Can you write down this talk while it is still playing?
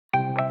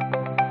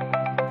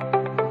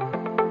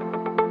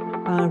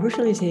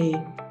Rushil is a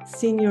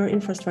senior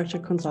infrastructure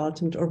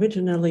consultant,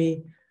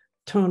 originally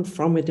turned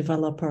from a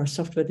developer,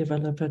 software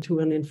developer, to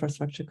an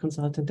infrastructure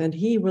consultant. And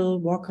he will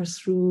walk us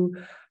through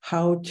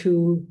how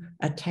to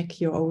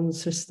attack your own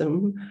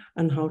system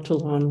and how to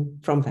learn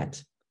from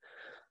that.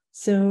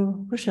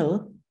 So,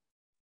 Rushil,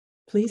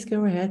 please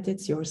go ahead.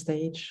 It's your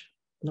stage.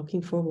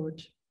 Looking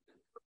forward.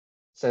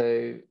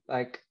 So,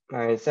 like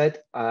Marion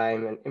said,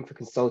 I'm an infra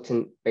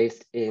consultant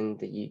based in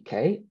the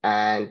UK,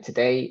 and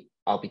today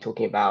I'll be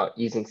talking about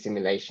using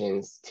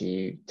simulations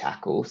to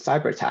tackle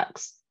cyber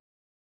attacks.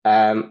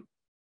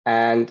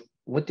 And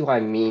what do I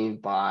mean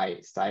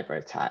by cyber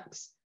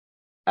attacks,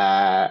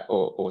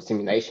 or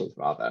simulations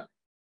rather?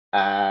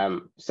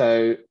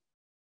 So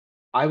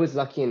I was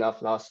lucky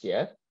enough last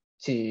year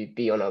to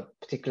be on a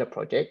particular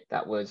project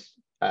that was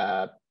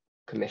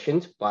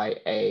commissioned by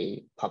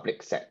a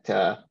public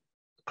sector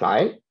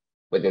client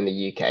within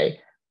the UK.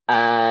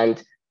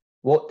 And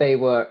what they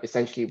were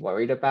essentially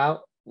worried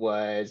about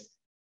was,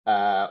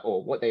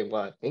 or what they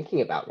were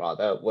thinking about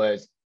rather,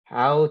 was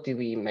how do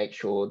we make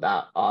sure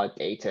that our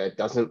data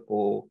doesn't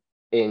fall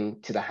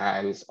into the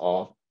hands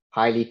of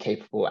highly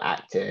capable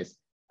actors,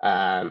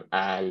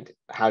 and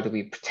how do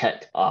we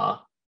protect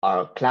our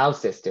cloud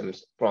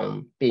systems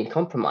from being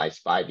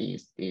compromised by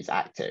these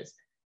actors.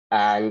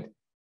 And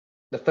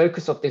the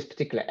focus of this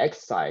particular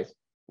exercise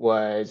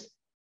was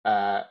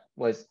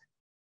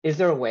is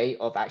there a way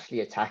of actually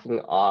attacking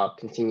our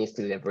continuous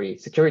delivery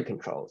security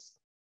controls?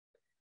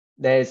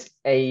 There's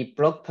a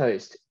blog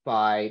post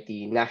by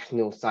the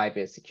National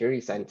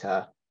Cybersecurity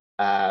Center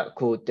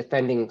called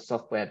Defending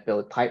Software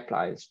Build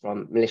Pipelines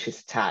from Malicious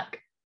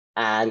Attack.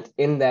 And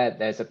in there,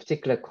 there's a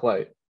particular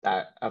quote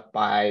that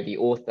by the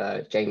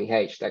author, Jamie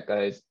H, that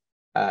goes,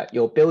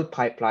 your build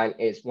pipeline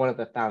is one of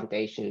the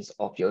foundations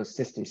of your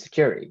system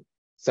security.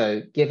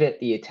 So give it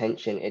the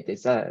attention it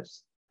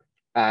deserves.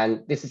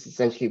 And this is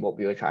essentially what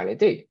we were trying to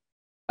do.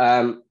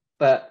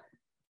 But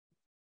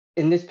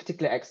in this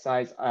particular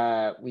exercise,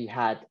 we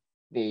had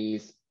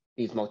these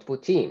multiple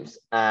teams,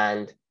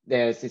 and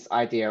there's this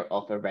idea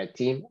of a red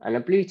team and a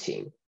blue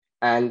team.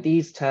 And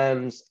these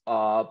terms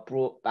are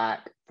brought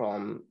back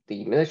from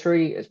the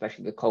military,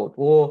 especially the Cold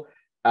War,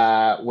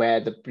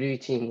 where the blue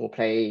team will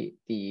play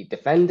the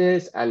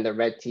defenders and the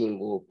red team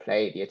will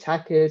play the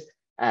attackers.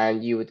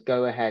 And you would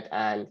go ahead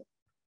and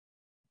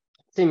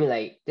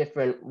simulate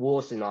different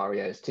war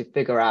scenarios to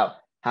figure out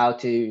how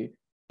to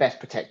best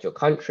protect your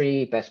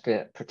country, best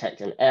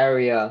protect an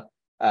area.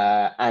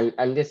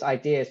 And this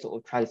idea sort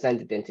of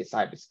transcended into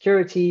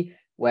cybersecurity,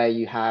 where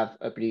you have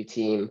a blue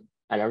team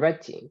and a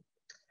red team.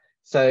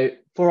 So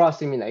for our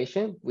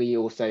simulation, we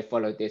also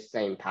followed this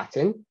same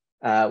pattern.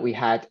 We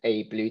had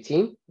a blue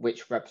team,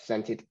 which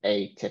represented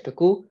a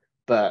typical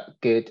but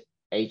good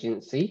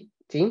agency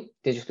team,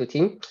 digital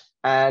team.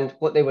 And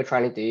what they were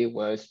trying to do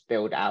was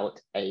build out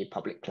a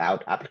public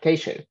cloud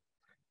application.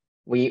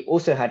 We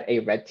also had a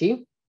red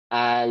team,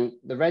 and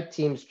the red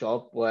team's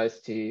job was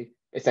to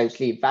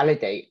essentially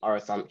validate our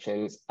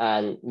assumptions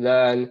and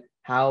learn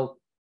how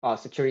our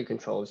security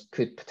controls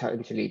could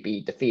potentially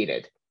be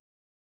defeated.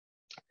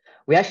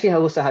 We actually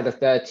also had a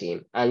third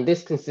team, and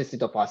this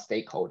consisted of our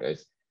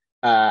stakeholders.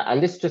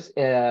 And this just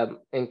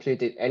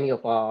included any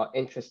of our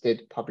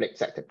interested public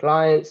sector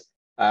clients,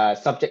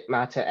 subject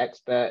matter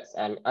experts,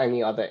 and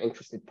any other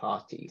interested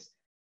parties.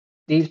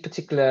 These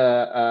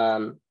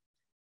particular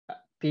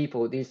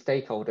people, these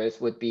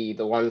stakeholders, would be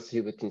the ones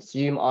who would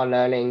consume our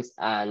learnings,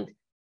 and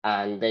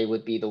they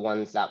would be the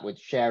ones that would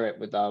share it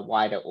with a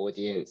wider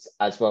audience,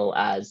 as well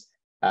as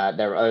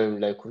their own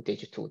local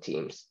digital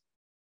teams.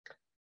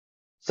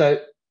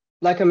 So,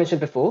 like I mentioned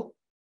before,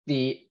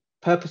 the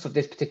purpose of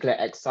this particular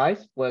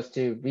exercise was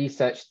to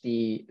research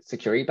the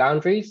security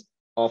boundaries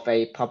of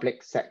a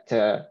public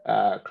sector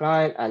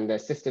client and the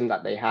system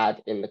that they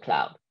had in the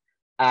cloud.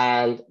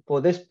 And for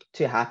this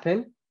to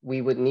happen,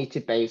 we would need to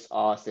base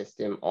our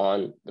system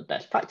on the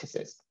best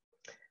practices.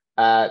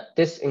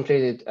 This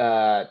included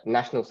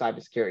National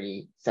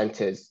Cybersecurity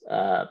Center's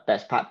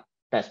best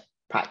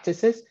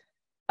practices.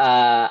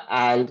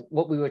 And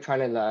what we were trying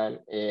to learn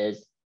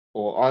is,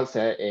 or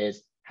answer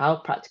is, how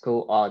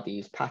practical are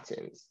these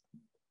patterns?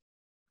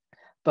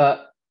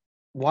 But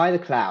why the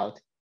cloud?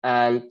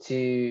 And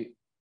to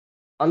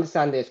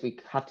understand this, we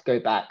have to go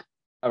back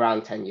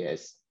around 10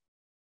 years.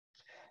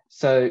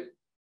 So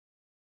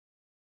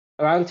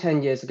around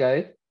 10 years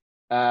ago,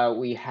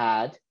 we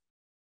had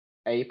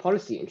a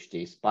policy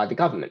introduced by the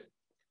government.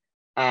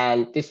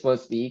 And this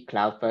was the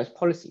cloud first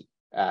policy,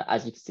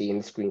 as you can see in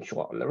the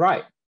screenshot on the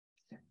right.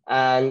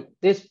 And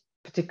this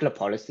particular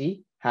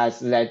policy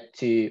has led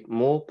to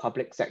more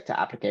public sector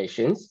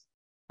applications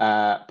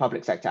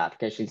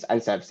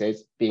and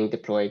services being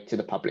deployed to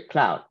the public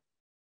cloud.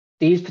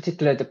 These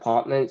particular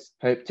departments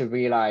hope to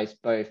realize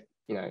both,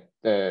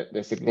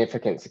 the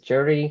significant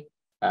security,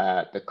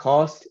 the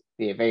cost,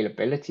 the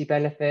availability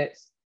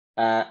benefits,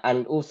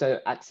 and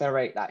also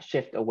accelerate that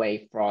shift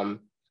away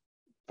from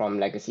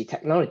legacy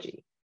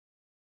technology.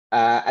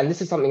 And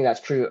this is something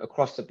that's true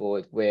across the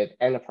board with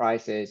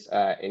enterprises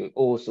in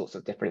all sorts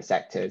of different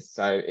sectors.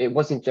 So it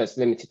wasn't just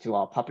limited to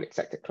our public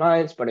sector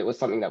clients, but it was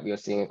something that we were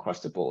seeing across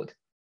the board.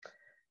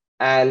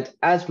 And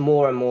as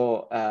more and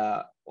more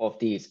of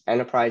these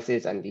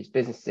enterprises and these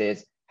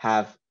businesses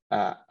are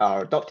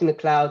adopting the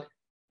cloud,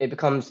 it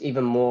becomes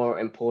even more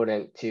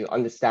important to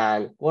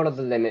understand what are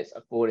the limits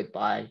afforded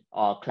by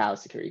our cloud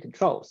security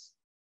controls.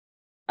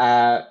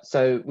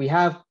 So we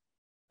have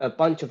a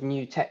bunch of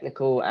new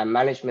technical and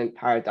management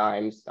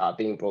paradigms that are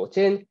being brought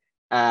in,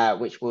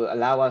 which will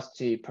allow us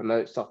to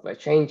promote software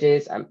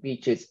changes and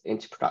features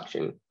into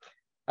production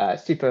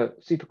super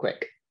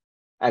quick.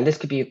 And this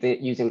could be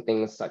using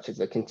things such as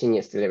a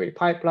continuous delivery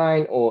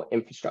pipeline or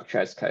infrastructure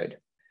as code.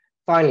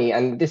 Finally,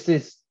 and this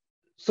is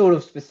sort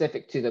of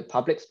specific to the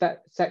public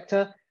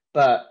sector,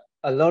 but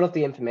a lot of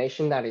the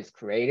information that is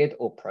created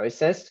or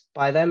processed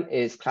by them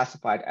is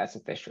classified as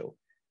official.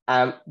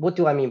 What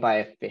do I mean by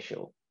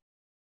official?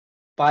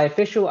 By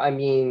official, I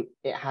mean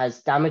it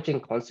has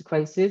damaging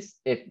consequences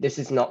if this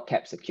is not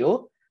kept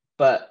secure,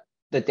 but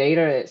the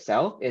data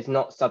itself is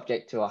not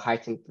subject to a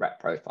heightened threat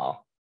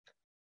profile.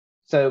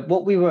 So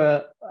what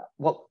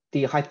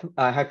the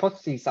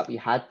hypotheses that we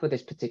had for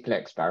this particular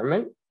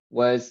experiment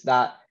was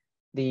that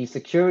the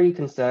security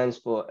concerns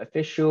for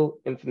official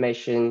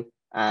information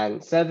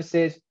and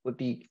services would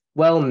be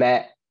well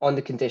met on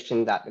the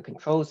condition that the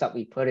controls that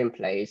we put in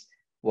place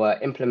were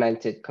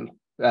implemented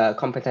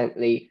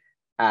competently,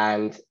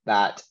 and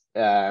that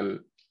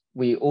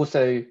we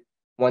also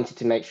wanted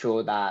to make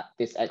sure that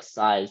this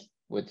exercise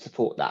would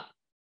support that.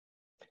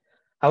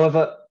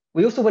 However,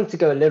 we also want to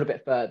go a little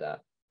bit further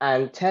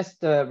and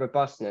test the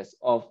robustness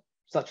of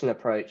such an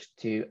approach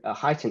to a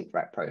heightened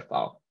threat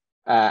profile.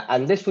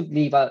 And this would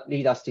lead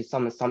us to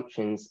some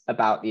assumptions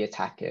about the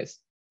attackers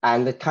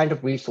and the kind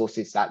of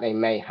resources that they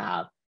may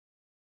have,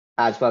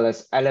 as well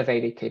as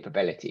elevated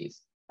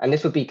capabilities. And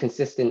this would be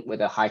consistent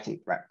with a heightened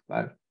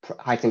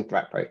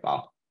threat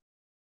profile.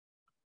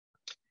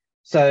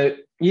 So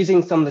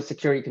using some of the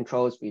security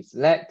controls we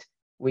select,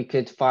 we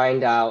could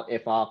find out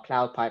if our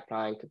cloud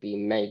pipeline could be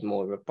made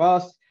more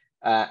robust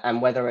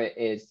and whether it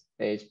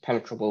is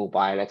penetrable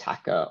by an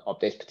attacker of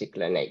this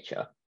particular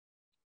nature.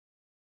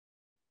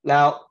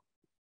 Now,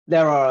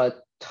 there are a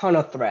ton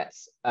of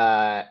threats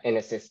in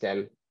a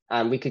system,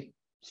 and we could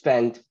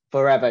spend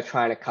forever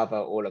trying to cover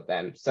all of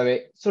them. So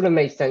it sort of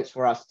made sense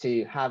for us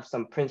to have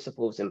some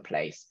principles in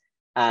place.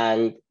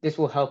 And this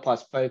will help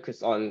us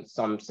focus on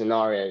some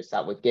scenarios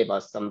that would give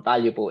us some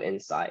valuable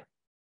insight.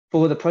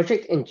 For the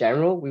project in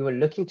general, we were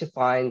looking to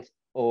find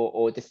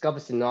or discover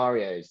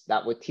scenarios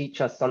that would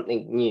teach us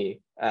something new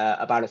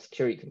about a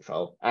security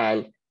control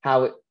and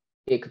how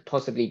it could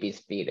possibly be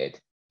speeded.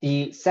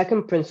 The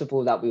second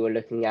principle that we were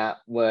looking at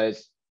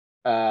was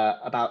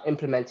about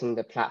implementing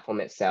the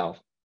platform itself.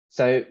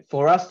 So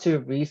for us to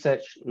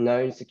research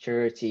known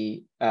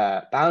security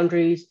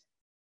boundaries,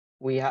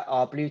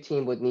 our Blue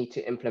team would need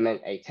to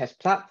implement a test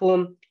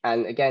platform.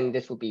 And again,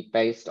 this will be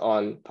based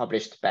on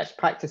published best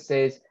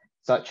practices,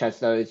 such as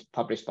those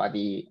published by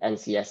the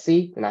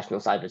NCSC, the National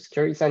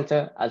Cybersecurity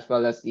Center, as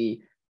well as the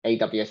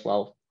AWS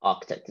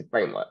well-architected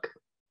framework.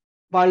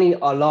 Finally,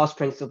 our last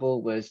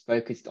principle was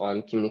focused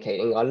on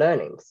communicating our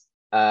learnings.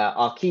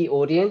 Our key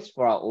audience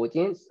for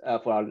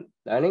our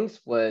learnings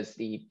was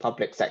the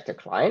public sector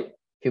client,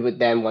 who would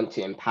then want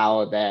to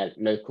empower their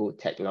local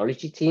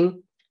technology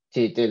team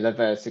to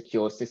deliver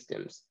secure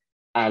systems.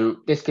 And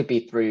this could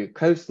be through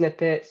code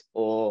snippets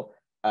or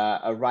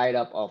a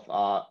write-up of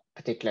our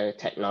particular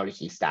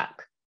technology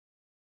stack.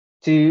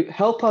 To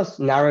help us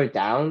narrow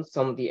down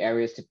some of the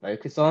areas to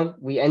focus on,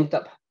 we ended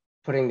up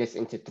putting this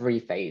into 3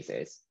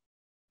 phases.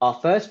 Our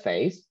first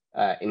phase,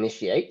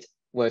 initiate,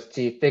 was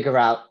to figure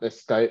out the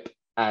scope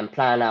and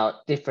plan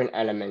out different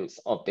elements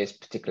of this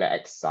particular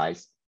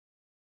exercise.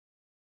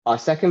 Our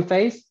second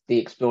phase, the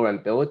explore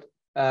and build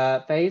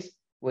phase,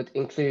 would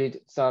include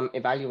some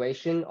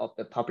evaluation of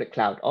the public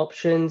cloud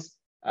options.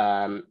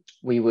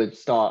 We would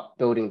start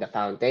building the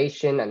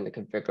foundation and the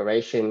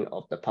configuration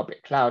of the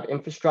public cloud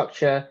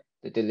infrastructure,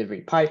 the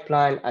delivery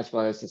pipeline, as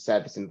well as the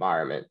service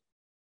environment.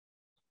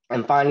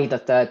 And finally, the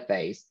third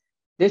phase.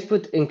 This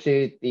would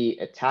include the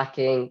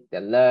attacking,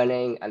 the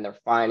learning, and the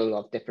refining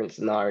of different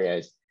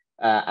scenarios.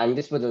 And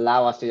this would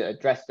allow us to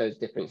address those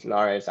different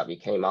scenarios that we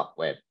came up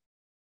with.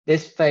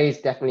 This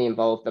phase definitely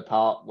involved the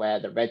part where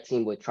the red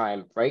team would try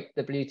and break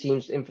the blue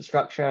team's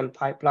infrastructure and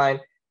pipeline,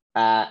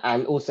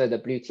 and also the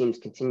blue team's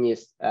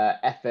continuous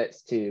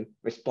efforts to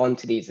respond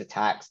to these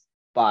attacks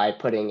by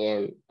putting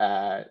in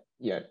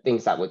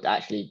things that would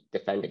actually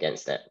defend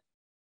against it.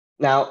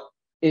 Now,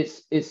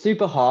 it's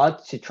super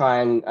hard to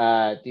try and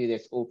do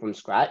this all from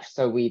scratch,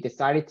 so we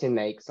decided to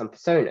make some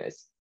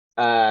personas.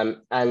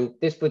 And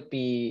this would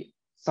be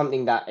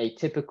something that a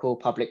typical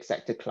public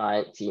sector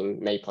client team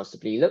may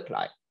possibly look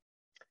like.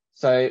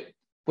 So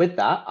with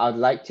that, I'd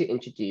like to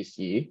introduce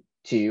you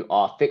to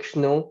our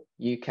fictional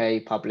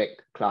UK public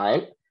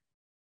client,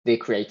 the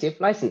Creative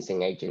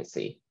Licensing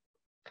Agency.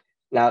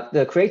 Now,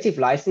 the Creative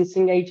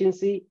Licensing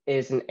Agency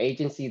is an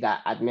agency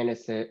that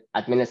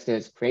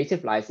administers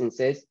creative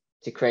licenses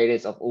to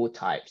creators of all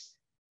types.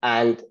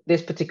 And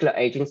this particular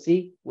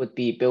agency would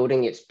be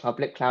building its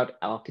public cloud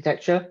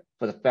architecture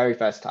for the very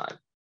first time.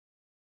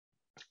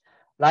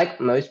 Like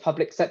most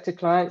public sector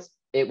clients,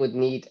 it would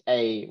need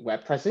a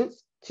web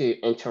presence to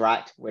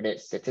interact with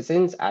its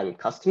citizens and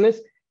customers.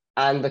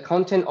 And the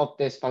content of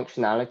this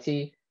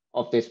functionality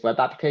of this web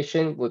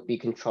application would be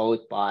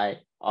controlled by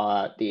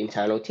the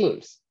internal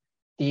teams.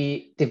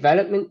 The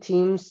development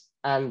teams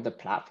and the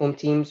platform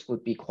teams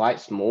would be quite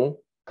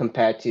small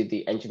compared to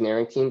the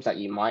engineering teams that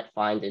you might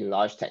find in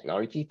large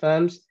technology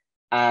firms.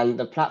 And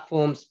the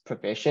platforms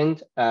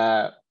provisioned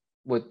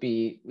would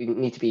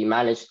need to be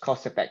managed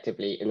cost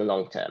effectively in the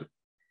long term.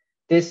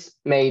 This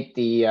made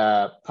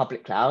the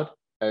public cloud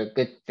a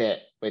good fit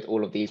with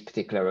all of these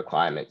particular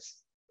requirements.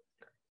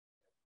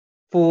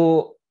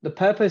 For the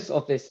purpose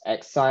of this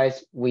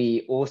exercise,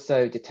 we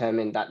also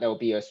determined that there will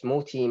be a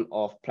small team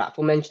of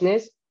platform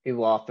engineers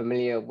who are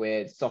familiar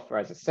with software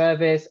as a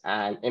service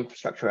and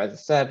infrastructure as a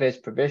service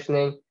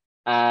provisioning,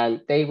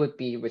 and they would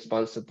be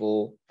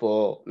responsible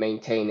for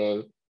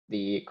maintaining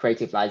the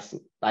creative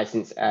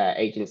license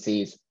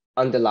agency's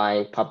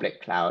underlying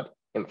public cloud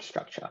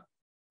infrastructure.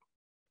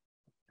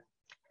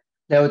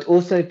 There would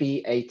also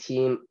be a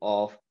team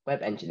of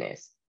web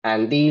engineers,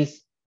 and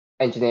these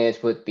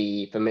engineers would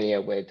be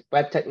familiar with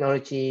web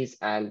technologies,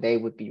 and they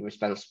would be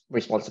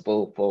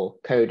responsible for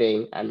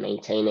coding and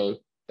maintaining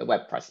the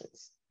web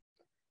presence.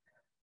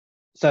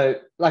 So,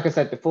 like I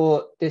said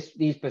before,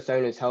 these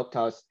personas helped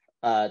us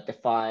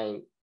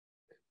define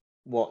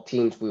what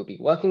teams we'll be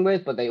working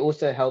with, but they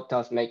also helped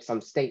us make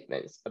some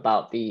statements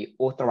about the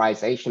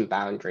authorization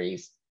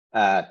boundaries,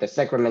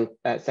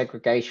 the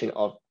segregation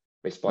of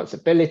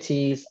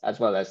responsibilities, as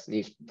well as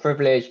these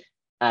privilege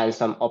and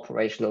some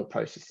operational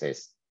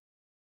processes.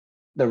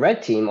 The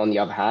red team, on the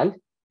other hand,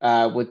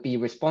 would be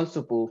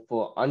responsible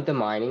for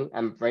undermining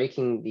and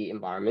breaking the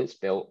environments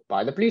built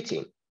by the blue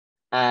team.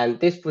 And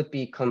this would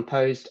be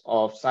composed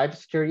of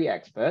cybersecurity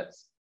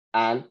experts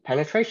and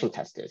penetration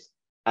testers.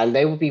 And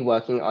they will be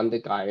working under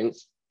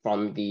guidance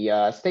from the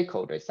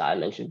stakeholders that I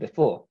mentioned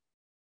before.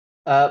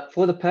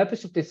 For the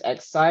purpose of this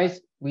exercise,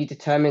 we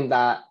determined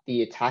that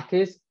the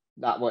attackers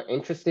that were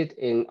interested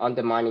in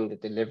undermining the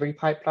delivery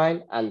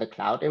pipeline and the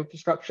cloud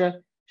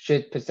infrastructure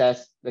should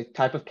possess the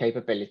type of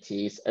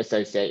capabilities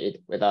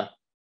associated with a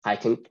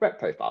heightened threat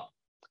profile.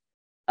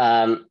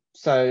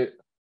 So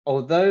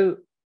although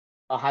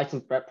a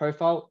heightened threat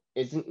profile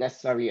isn't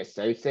necessarily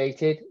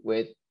associated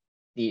with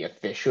the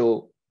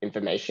official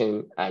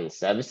information and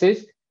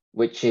services,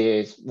 which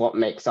is what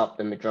makes up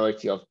the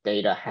majority of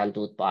data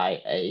handled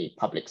by a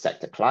public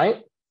sector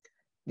client,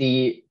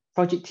 the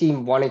project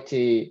team wanted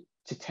to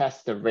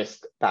test the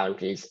risk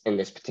boundaries in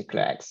this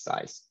particular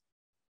exercise.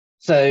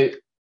 So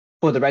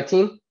for the red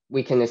team,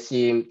 we can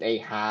assume they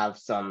have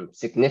some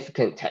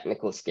significant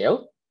technical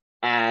skill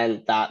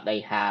and that they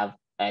have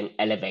an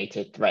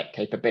elevated threat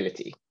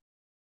capability.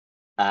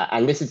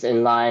 And this is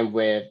in line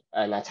with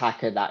an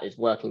attacker that is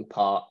working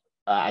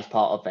as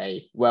part of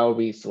a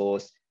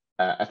well-resourced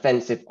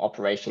offensive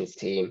operations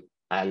team,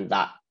 and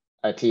that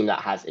a team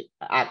that has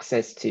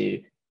access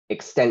to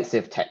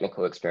extensive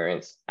technical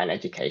experience and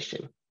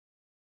education.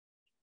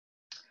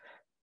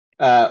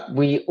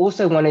 We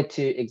also wanted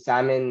to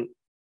examine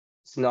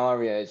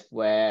scenarios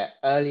where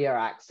earlier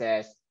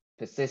access,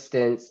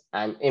 persistence,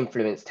 and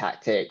influence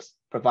tactics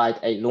provide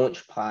a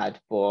launch pad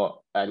for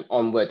an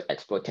onward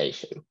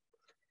exploitation.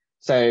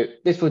 So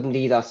this would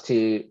lead us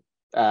to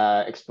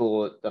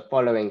explore the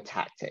following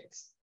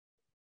tactics.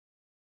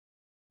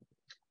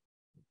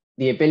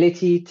 The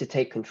ability to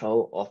take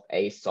control of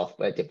a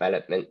software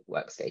development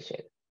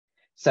workstation.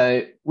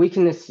 So we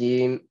can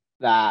assume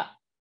that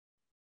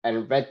a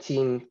red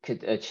team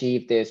could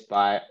achieve this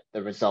by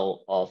the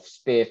result of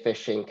spear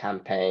phishing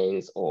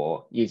campaigns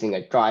or using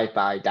a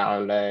drive-by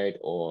download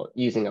or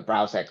using a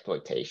browser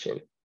exploitation.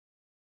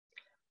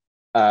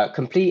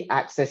 Complete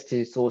access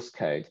to source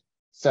code.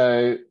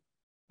 So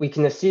we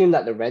can assume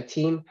that the red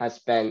team has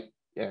spent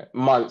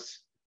months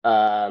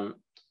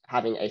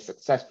having a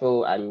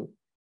successful and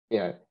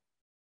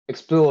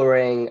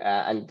exploring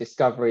and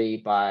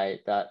discovery by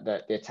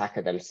the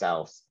attacker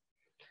themselves.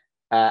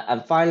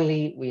 And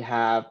finally, we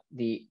have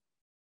the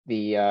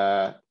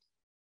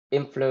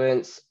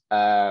influence,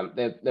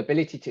 the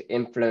ability to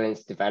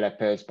influence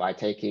developers by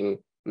taking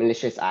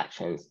malicious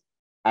actions,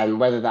 and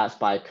whether that's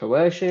by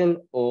coercion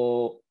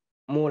or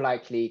more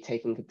likely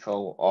taking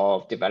control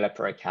of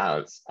developer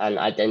accounts and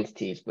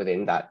identities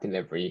within that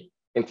delivery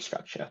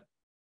infrastructure.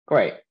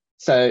 Great.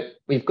 So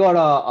we've got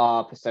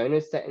our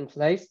personas set in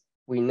place.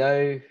 We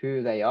know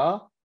who they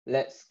are.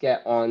 Let's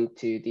get on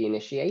to the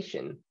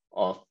initiation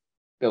of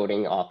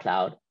building our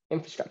cloud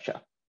infrastructure.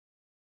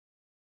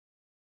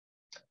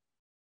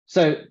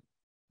 So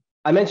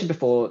I mentioned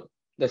before,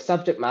 the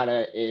subject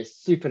matter is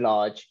super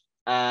large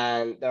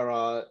and there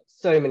are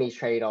so many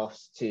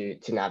trade-offs to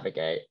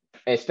navigate,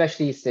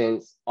 especially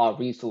since our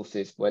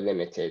resources were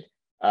limited.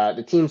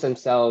 The teams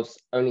themselves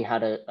only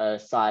had a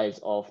size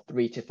of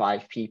 3 to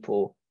 5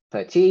 people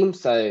per team.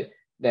 So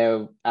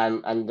and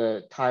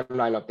the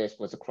timeline of this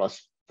was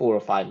across 4 or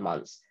 5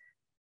 months.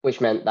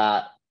 which meant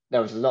that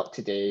there was a lot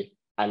to do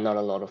and not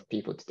a lot of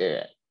people to do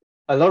it.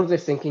 A lot of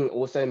this thinking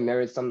also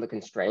mirrors some of the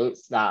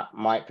constraints that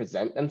might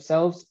present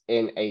themselves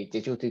in a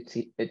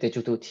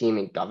digital team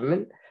in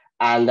government.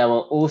 And there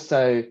were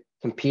also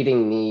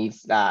competing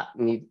needs that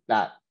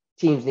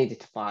teams needed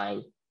to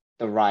find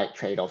the right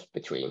trade-offs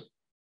between.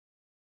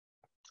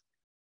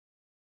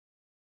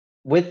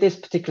 With this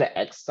particular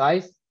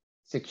exercise,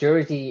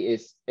 security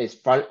is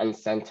front and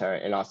center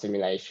in our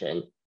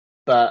simulation,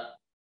 but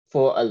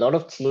for a lot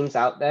of teams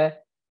out there,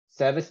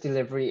 service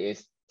delivery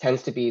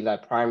tends to be the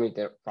primary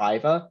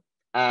driver,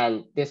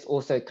 and this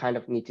also kind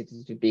of needed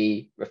to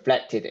be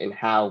reflected in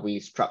how we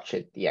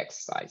structured the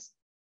exercise.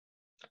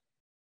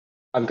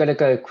 I'm going to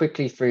go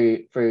quickly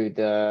through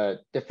the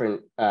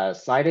different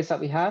sliders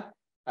that we have,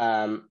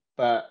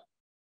 but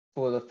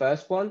for the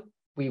first one,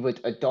 we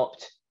would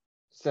adopt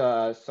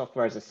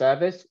software as a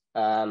service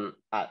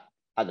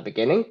at the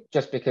beginning,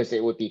 just because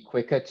it would be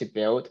quicker to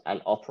build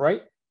and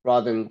operate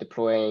rather than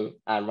deploying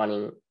and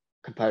running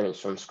components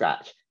from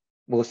scratch.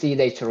 We'll see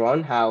later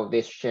on how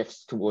this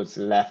shifts towards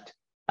the left,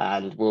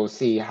 and we'll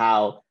see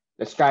how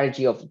the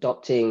strategy of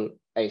adopting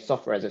a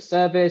software as a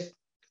service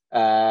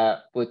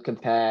would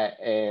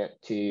compare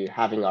to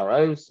having our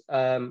own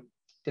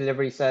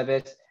delivery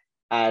service,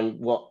 and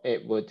what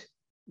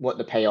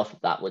the payoff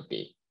of that would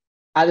be.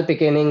 At the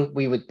beginning,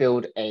 we would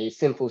build a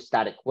simple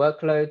static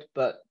workload,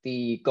 but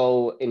the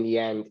goal in the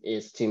end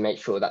is to make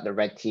sure that the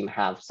red team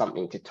have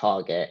something to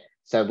target.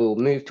 So we'll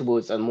move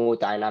towards a more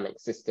dynamic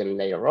system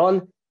later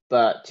on,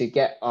 but to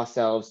get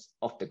ourselves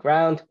off the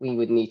ground, we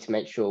would need to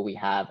make sure we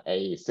have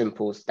a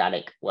simple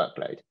static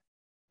workload.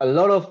 A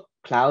lot of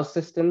cloud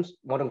systems,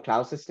 modern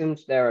cloud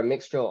systems, they're a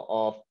mixture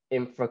of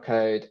infra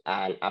code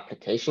and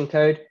application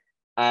code.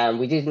 And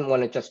we didn't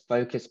want to just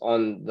focus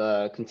on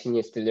the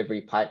continuous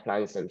delivery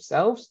pipelines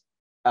themselves,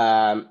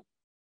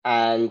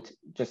 and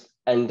just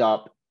end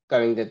up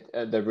going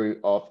the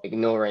route of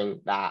ignoring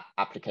that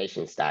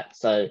application stack.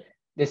 So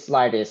this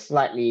slide is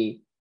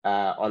slightly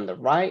on the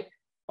right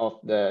of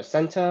the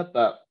center,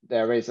 but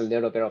there is a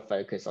little bit of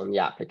focus on the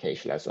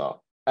application as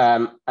well.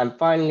 And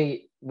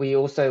finally, we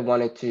also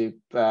wanted to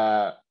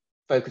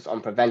focus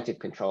on preventive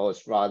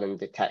controls rather than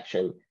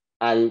detection.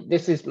 And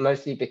this is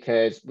mostly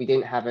because we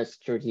didn't have a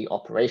security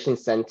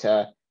operations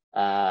center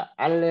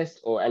analyst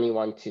or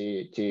anyone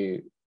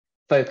to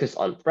focus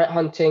on threat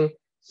hunting.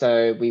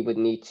 So we would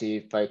need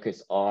to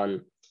focus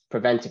on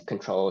preventive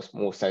controls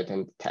more so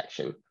than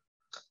detection.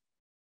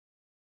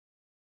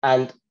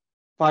 And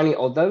finally,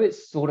 although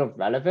it's sort of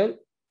relevant,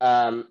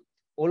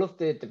 all of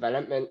the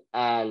development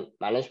and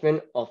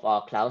management of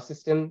our cloud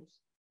systems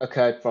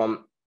occurred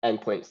from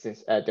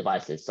endpoint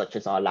devices, such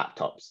as our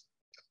laptops.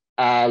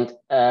 And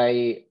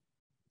a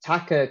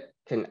attacker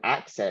can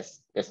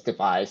access this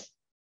device,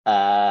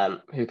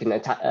 who can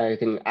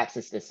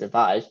access this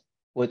device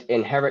would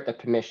inherit the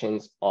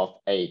permissions of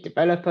a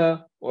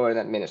developer or an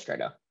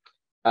administrator.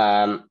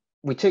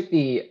 We took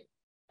the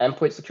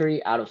endpoint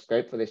security out of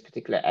scope for this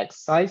particular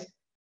exercise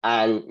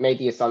and made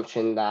the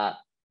assumption that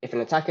if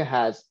an attacker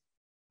has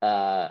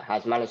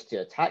managed to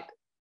attack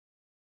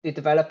the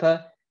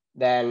developer,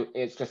 then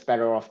it's just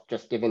better off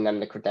just giving them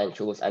the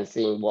credentials and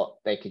seeing what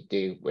they could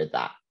do with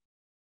that.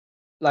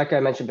 Like I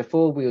mentioned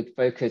before, we would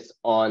focus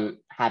on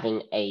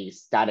having a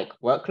static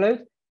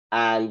workload,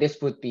 and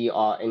this would be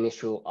our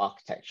initial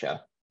architecture.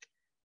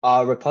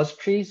 Our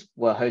repositories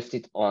were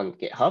hosted on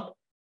GitHub,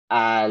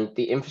 and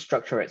the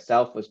infrastructure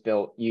itself was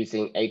built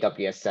using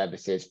AWS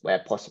services where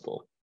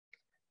possible.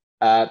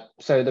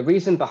 So the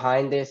reason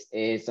behind this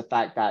is the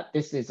fact that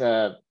this is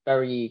a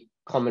very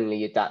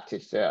commonly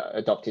adopted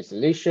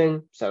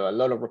solution. So a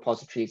lot of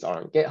repositories are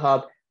on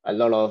GitHub, a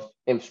lot of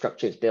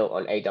infrastructure is built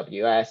on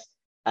AWS,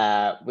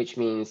 which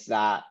means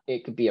that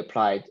it could be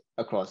applied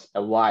across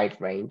a wide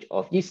range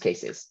of use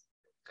cases.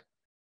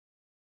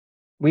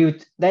 We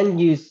would then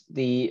use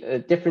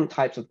the different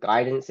types of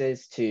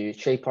guidances to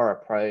shape our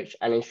approach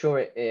and ensure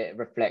it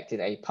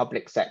reflected a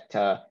public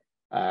sector,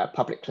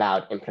 public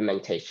cloud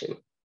implementation.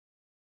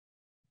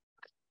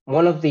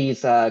 One of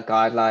these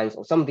guidelines,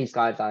 or some of these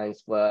guidelines,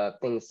 were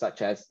things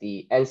such as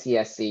the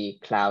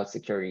NCSC Cloud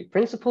Security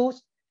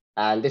Principles,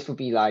 and this would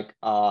be like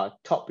our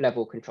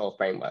top-level control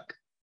framework.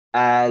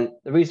 And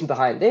the reason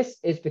behind this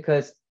is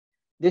because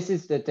this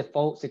is the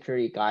default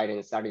security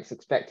guidance that is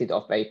expected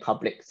of a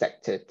public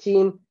sector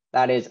team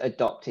that is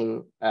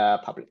adopting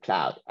public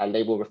cloud, and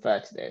they will refer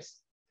to this.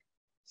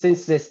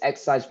 Since this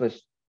exercise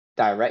was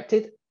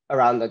directed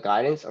around the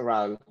guidance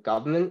around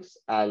governance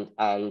and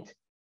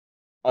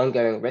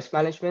ongoing risk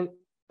management,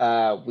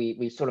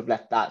 we sort of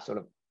left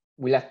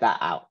that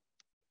out.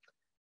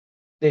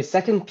 The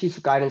second piece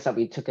of guidance that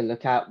we took a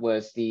look at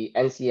was the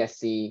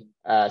NCSC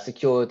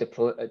Secure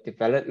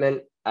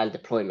Development and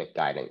Deployment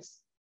Guidance.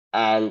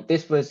 And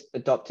this was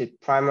adopted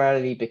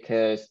primarily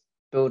because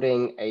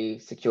building a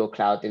secure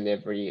cloud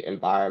delivery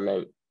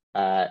environment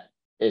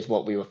is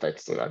what we were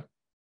focusing on.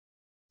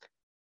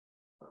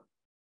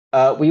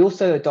 We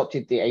also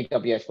adopted the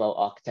AWS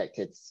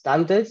well-architected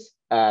standards,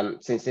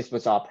 since this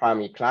was our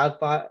primary cloud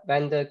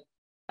vendor,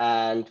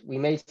 and we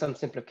made some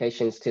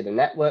simplifications to the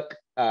network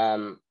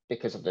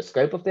because of the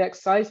scope of the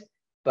exercise,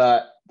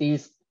 but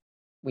these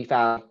we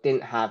found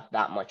didn't have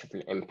that much of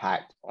an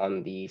impact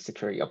on the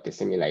security of the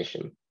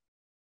simulation.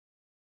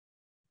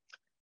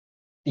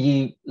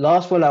 The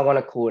last one I want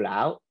to call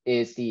out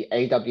is the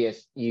AWS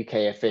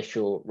UK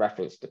official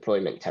reference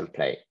deployment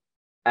template.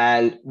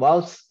 And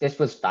whilst this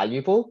was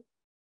valuable,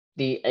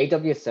 the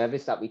AWS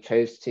service that we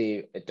chose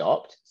to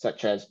adopt,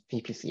 such as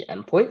VPC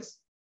endpoints,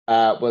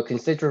 were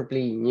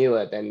considerably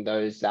newer than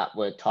those that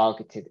were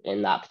targeted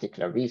in that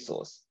particular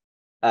resource.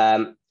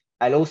 And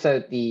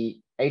also the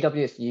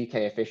AWS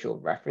UK official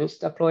reference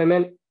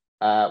deployment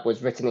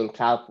was written in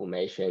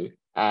CloudFormation,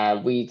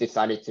 and we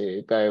decided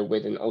to go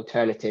with an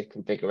alternative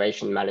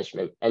configuration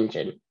management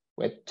engine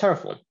with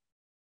Terraform.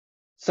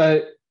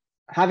 So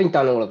having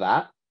done all of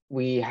that,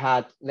 we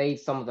had laid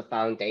some of the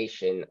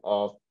foundation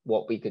of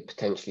what we could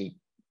potentially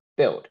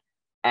build.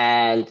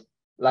 And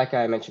like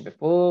I mentioned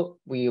before,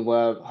 we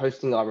were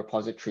hosting our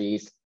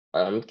repositories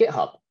on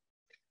GitHub.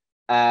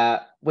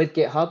 With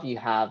GitHub, you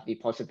have the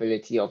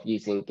possibility of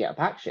using GitHub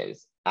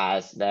Actions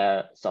as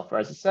their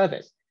software as a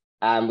service.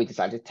 And we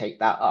decided to take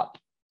that up.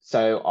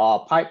 So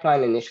our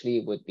pipeline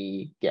initially would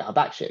be GitHub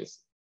Actions.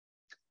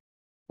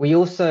 We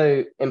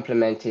also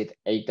implemented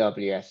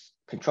AWS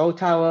Control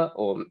Tower,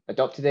 or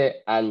adopted it,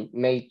 and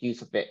made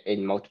use of it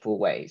in multiple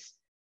ways.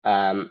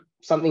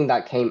 Something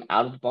that came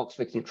out of the box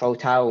with Control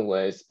Tower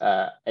was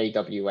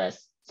AWS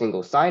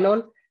single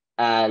sign-on,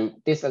 and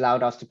this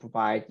allowed us to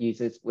provide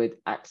users with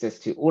access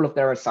to all of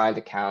their assigned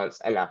accounts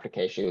and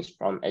applications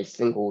from a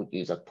single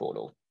user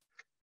portal.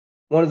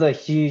 One of the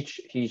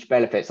huge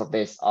benefits of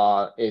this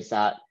is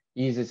that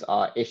users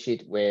are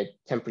issued with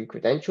temporary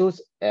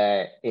credentials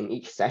in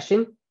each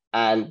session,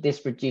 and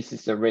this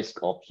reduces the risk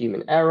of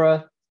human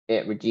error.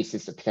 It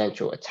reduces the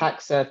potential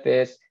attack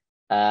surface,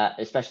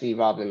 especially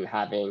rather than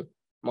having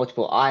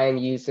multiple IAM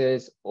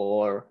users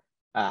or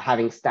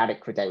having static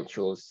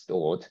credentials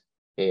stored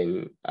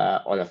in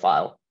on a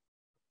file.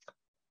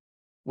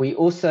 We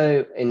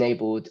also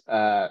enabled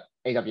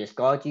AWS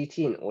Guard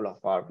Duty in all of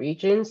our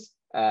regions,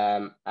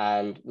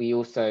 and we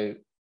also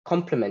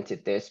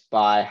complemented this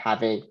by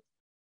having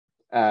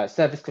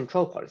service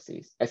control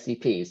policies,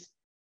 SCPs.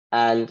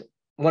 And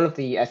one of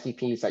the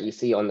SCPs that you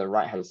see on the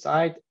right-hand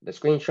side, the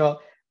screenshot,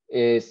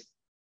 is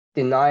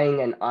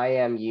denying an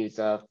IAM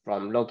user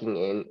from logging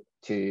in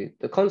to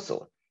the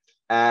console.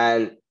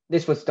 And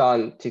this was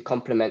done to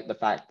complement the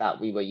fact that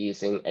we were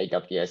using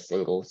AWS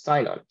single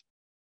sign-on.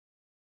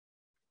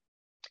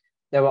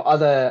 There were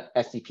other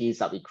SCPs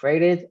that we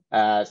created,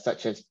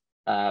 such as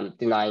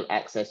denying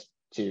access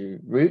to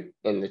root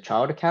in the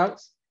child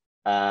accounts,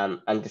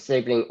 and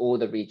disabling all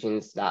the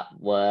regions that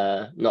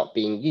were not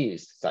being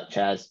used, such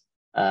as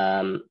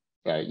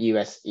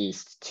US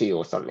East 2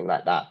 or something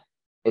like that.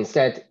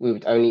 Instead, we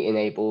would only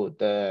enable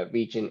the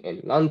region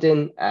in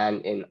London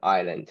and in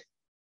Ireland.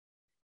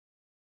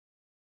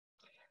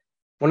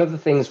 One of the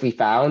things we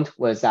found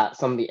was that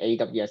some of the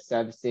AWS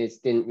services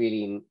didn't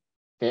really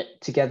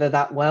fit together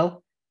that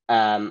well.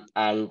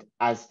 And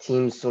as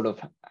teams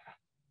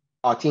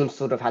our teams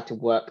sort of had to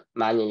work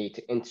manually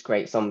to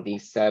integrate some of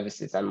these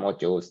services and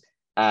modules.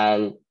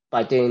 And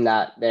by doing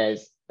that,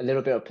 there's a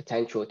little bit of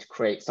potential to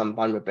create some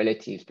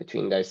vulnerabilities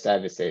between those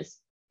services.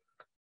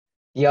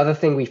 The other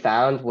thing we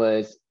found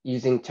was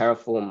using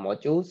Terraform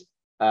modules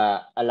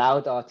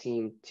allowed our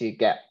team to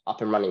get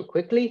up and running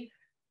quickly.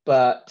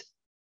 But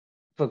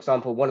for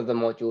example, one of the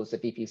modules, the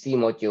VPC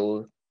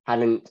module,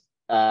 hadn't,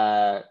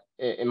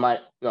 it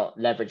might not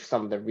leverage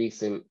some of the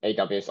recent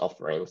AWS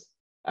offerings,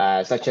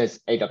 such as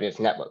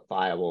AWS Network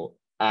Firewall,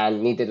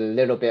 and needed a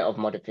little bit of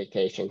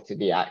modification to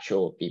the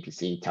actual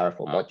VPC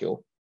Terraform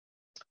module.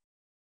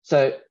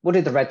 So what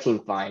did the red team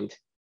find?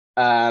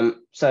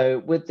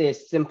 So with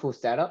this simple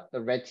setup,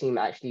 the red team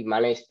actually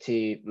managed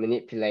to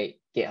manipulate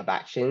GitHub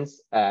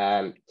Actions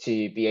to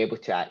be able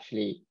to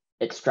actually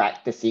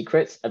extract the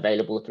secrets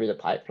available through the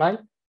pipeline.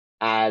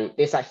 And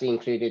this actually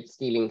included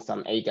stealing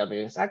some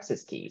AWS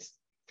access keys.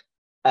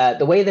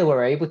 The way they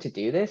were able to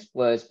do this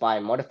was by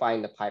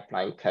modifying the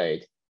pipeline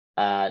code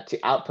to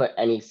output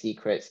any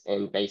secrets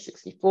in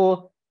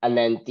base64 and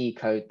then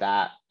decode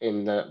that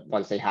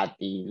once they had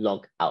the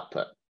log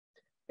output.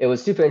 It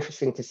was super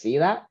interesting to see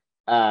that.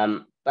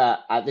 But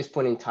at this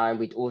point in time,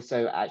 we'd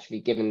also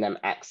actually given them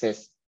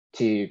access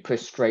to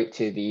push straight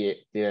to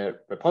the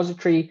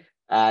repository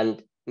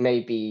and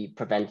may be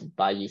prevented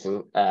by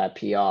using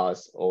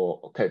PRs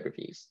or code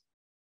reviews.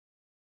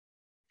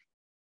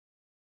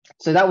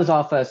 So that was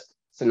our first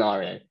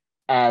scenario.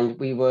 And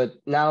we would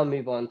now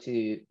move on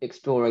to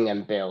exploring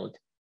and build.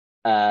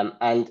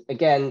 And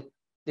again,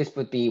 this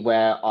would be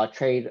where our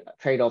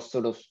trade-offs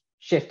sort of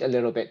shift a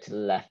little bit to the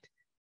left.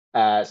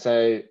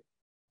 So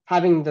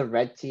having the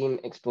red team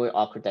exploit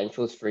our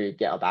credentials through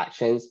GitHub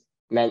Actions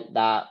meant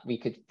that we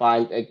could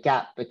find a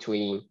gap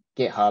between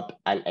GitHub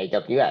and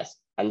AWS,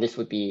 and this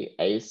would be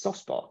a soft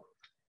spot.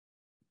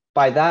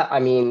 By that, I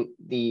mean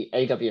the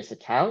AWS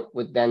account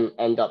would then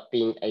end up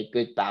being a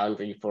good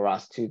boundary for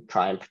us to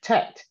try and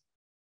protect.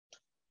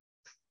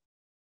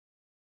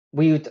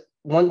 We would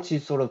want to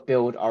sort of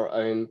build our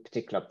own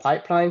particular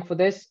pipeline for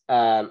this,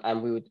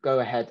 and we would go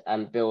ahead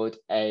and build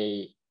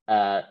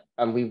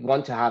and we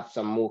want to have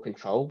some more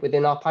control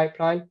within our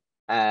pipeline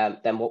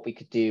than what we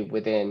could do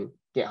within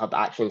GitHub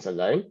Actions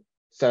alone.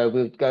 So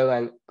we would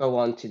go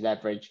on to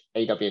leverage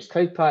AWS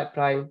Code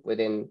Pipeline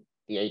within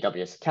the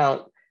AWS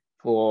account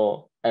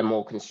for a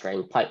more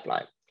constrained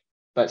pipeline,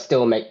 but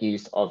still make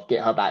use of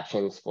GitHub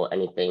Actions for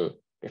anything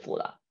before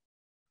that.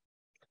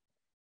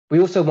 We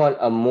also want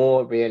a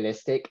more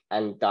realistic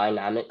and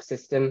dynamic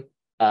system,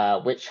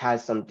 which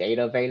has some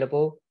data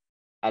available.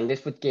 And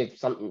this would give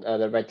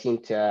the red team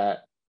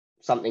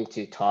something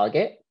to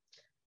target.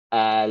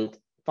 And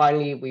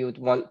finally, we would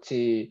want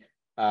to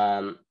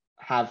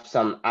have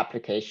some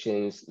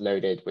applications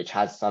loaded, which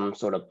has some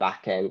sort of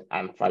back end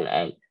and front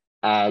end.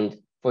 And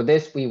for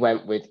this, we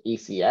went with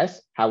ECS.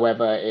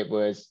 However, it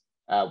was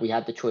we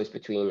had the choice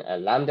between a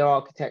Lambda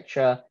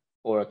architecture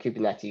or a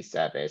Kubernetes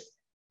service.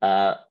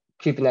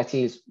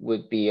 Kubernetes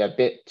would be a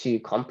bit too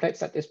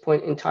complex at this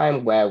point in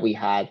time, where we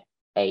had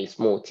a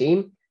small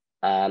team,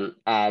 and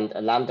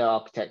a Lambda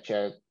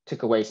architecture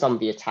took away some of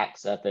the attack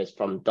surface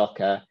from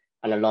Docker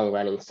and a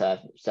long-running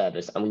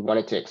service, and we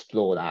wanted to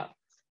explore that.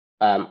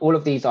 All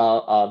of these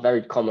are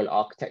very common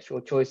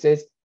architectural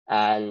choices,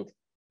 and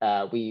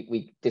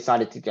we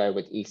decided to go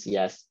with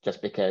ECS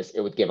just because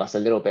it would give us a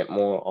little bit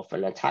more of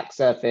an attack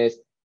surface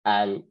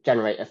and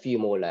generate a few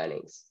more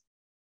learnings.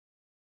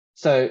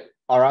 So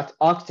our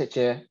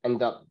architecture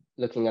ended up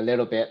looking a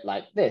little bit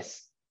like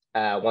this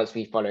once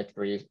we followed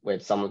through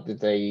with some of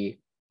the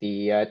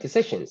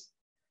decisions.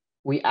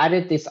 We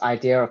added this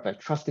idea of a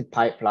trusted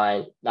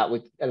pipeline that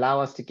would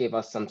allow us to give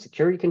us some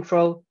security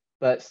control,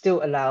 but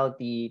still allow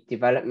the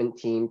development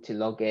team to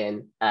log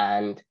in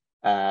and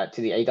to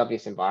the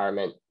AWS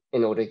environment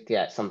in order to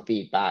get some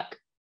feedback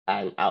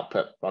and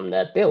output from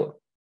their build.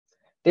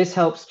 This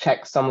helps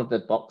check some of the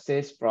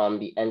boxes from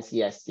the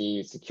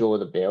NCSC Secure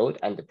the Build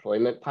and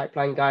Deployment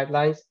Pipeline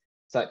guidelines,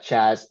 such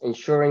as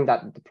ensuring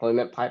that the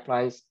deployment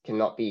pipelines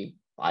cannot be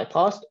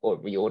bypassed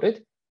or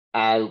reordered.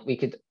 And we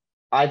could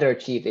either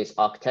achieve this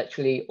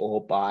architecturally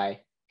or by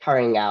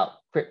carrying out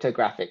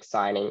cryptographic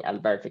signing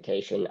and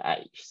verification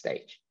at each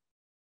stage.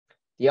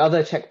 The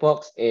other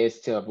checkbox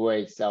is to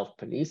avoid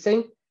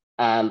self-policing.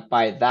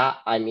 By that,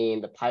 I mean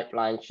the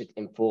pipeline should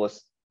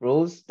enforce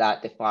rules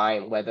that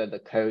define whether the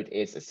code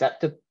is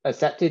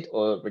accepted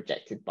or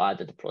rejected by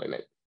the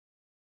deployment.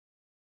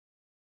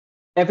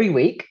 Every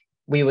week,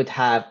 we would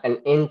have an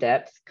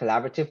in-depth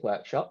collaborative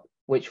workshop,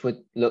 which would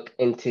look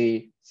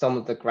into some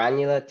of the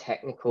granular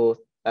technical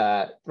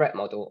threat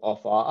model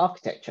of our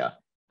architecture.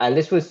 And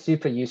this was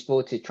super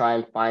useful to try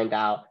and find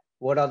out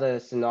what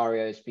other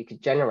scenarios we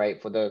could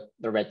generate for the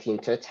red team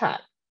to attack.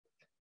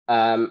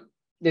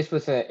 This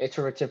was an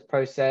iterative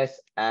process,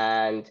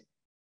 and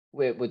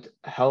it would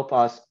help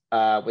us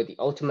with the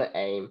ultimate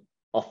aim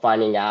of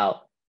finding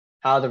out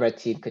how the red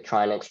team could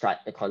try and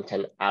extract the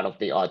content out of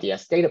the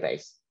RDS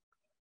database.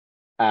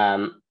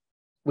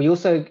 We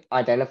also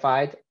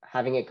identified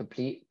having a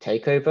complete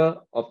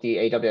takeover of the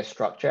AWS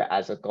structure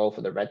as a goal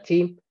for the red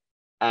team,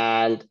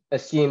 and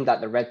assumed that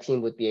the red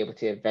team would be able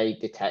to evade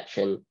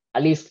detection,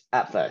 at least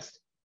at first.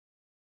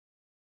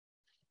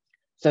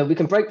 So we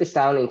can break this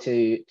down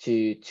into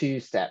two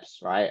steps,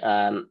 right?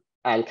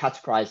 And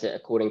categorize it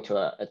according to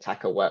an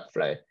attacker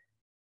workflow.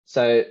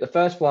 So the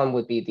first one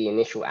would be the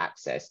initial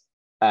access.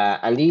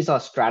 And these are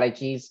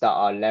strategies that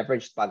are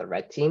leveraged by the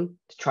red team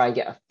to try and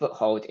get a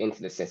foothold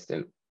into the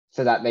system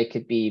so that they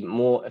could be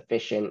more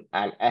efficient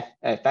and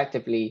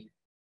effectively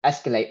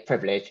escalate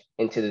privilege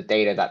into the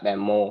data that they're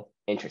more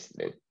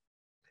interested in.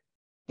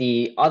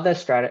 The other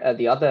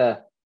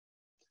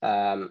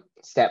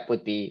step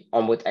would be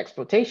onward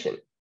exploitation.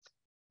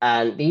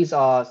 And these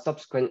are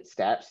subsequent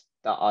steps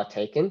that are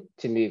taken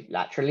to move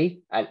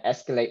laterally and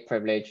escalate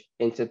privilege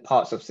into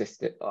parts of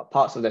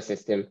the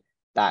system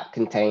that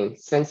contain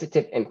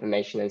sensitive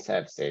information and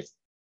services,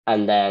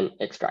 and then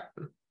extract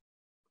them.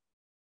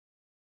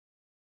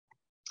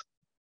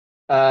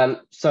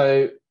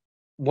 So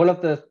one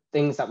of the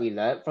things that we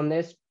learned from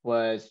this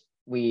was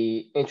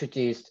we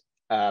introduced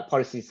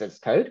policies as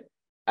code,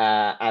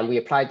 and we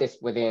applied this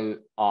within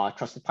our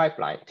trusted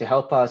pipeline to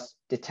help us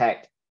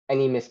detect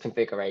any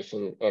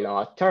misconfiguration in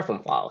our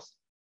Terraform files.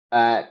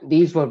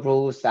 These were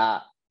rules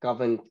that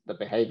governed the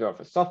behavior of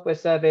a software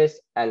service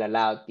and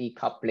allowed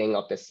decoupling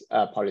of the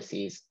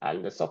policies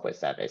and the software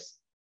service.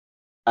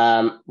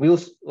 We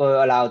also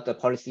allowed the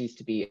policies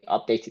to be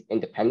updated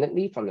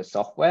independently from the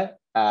software,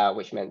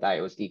 which meant that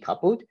it was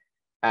decoupled.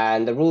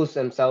 And the rules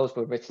themselves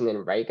were written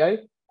in Rego,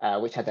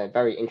 which had a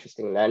very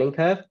interesting learning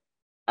curve.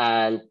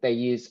 And they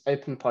use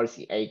Open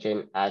Policy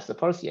Agent as the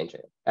policy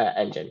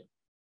engine.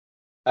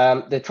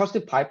 The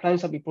trusted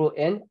pipelines that we brought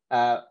in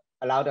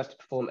allowed us to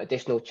perform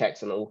additional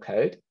checks on all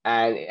code,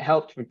 and it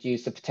helped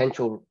reduce the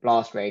potential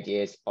blast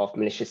radius of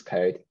malicious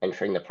code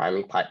entering the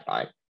primary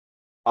pipeline.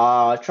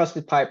 Our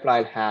trusted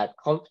pipeline had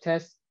conf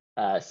tests,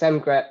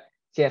 semgrep,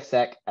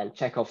 CFSec, and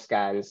checkoff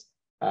scans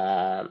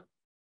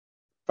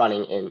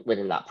running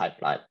within that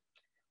pipeline.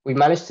 We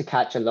managed to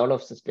catch a lot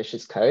of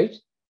suspicious code,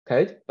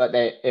 code, but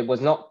it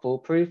was not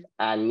foolproof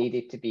and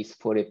needed to be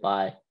supported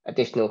by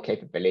additional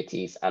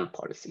capabilities and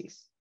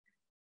policies.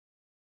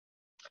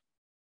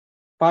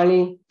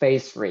 Finally,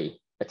 phase 3,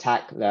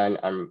 attack, learn,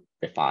 and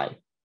refine.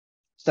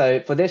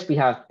 So for this, we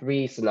have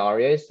 3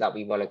 scenarios that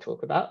we want to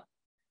talk about.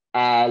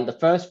 And the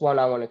first one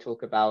I want to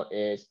talk about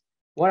is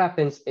what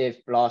happens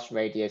if blast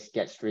radius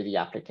gets through the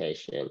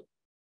application,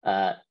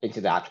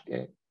 into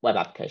the web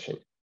application.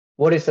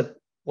 What is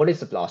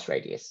the blast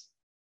radius?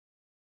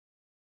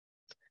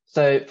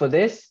 So for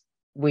this,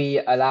 we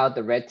allowed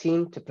the red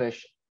team to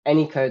push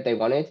any code they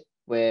wanted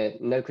with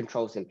no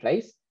controls in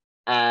place.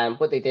 And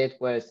what they did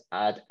was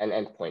add an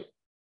endpoint.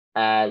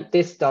 And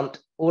this dumped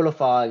all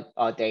of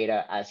our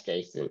data as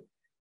JSON.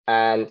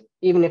 And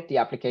even if the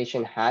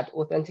application had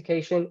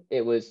authentication,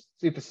 it was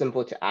super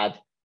simple to add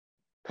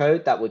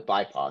code that would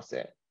bypass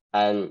it.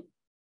 And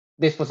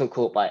this wasn't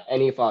caught by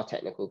any of our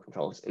technical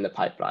controls in the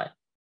pipeline.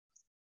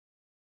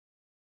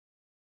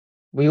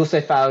 We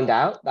also found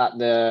out that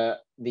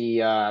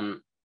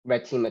the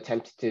red team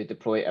attempted to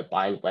deploy a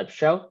bind web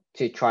shell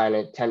to try and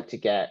attempt to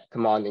get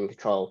command and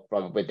control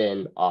from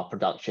within our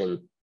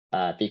production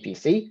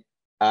VPC.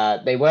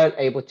 They weren't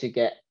able to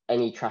get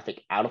any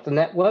traffic out of the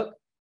network,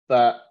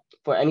 but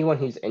for anyone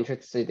who's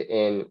interested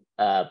in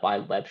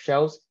bind web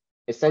shells,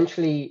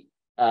 essentially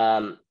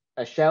a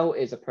shell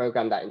is a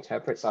program that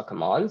interprets our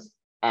commands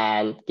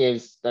and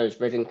gives those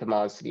written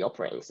commands to the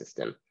operating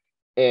system.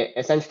 It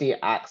essentially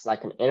acts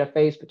like an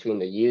interface between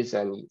the user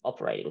and the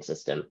operating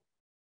system.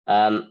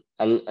 And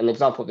an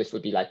example of this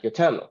would be like your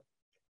terminal.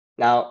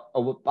 Now,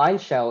 a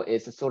bind shell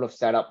is a sort of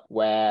setup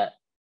where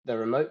the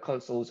remote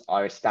consoles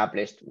are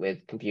established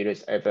with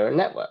computers over a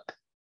network.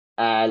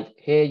 And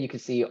here you can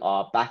see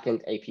our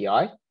backend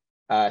API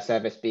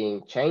service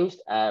being changed.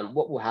 And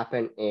what will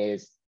happen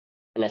is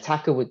an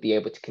attacker would be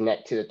able to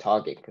connect to the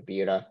target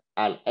computer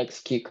and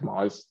execute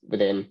commands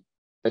within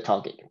the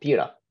target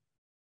computer.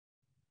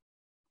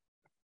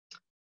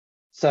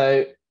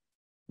 So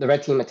the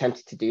red team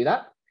attempted to do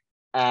that,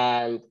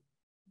 and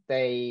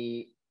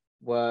they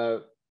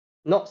were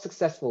not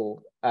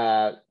successful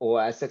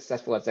or as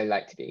successful as they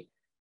like to be.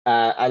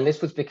 And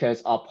this was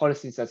because our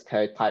policies as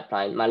code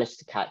pipeline managed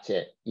to catch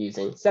it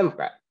using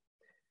embarked.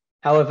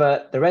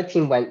 However, the red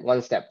team went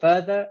one step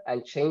further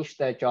and changed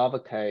their Java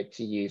code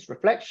to use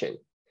reflection,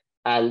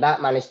 and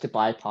that managed to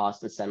bypass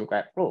the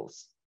embarked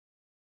rules.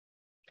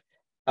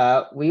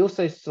 We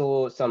also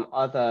saw some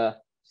other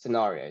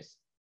scenarios.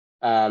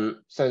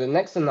 So the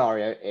next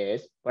scenario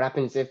is what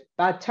happens if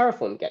bad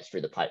Terraform gets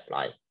through the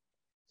pipeline.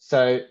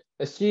 So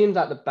assume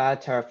that the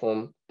bad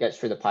Terraform gets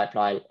through the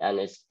pipeline and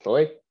is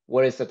deployed.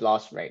 What is the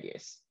blast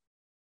radius?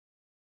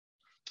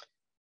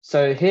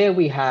 So here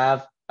we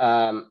have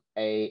some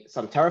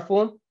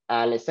Terraform,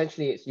 and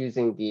essentially it's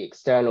using the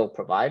external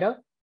provider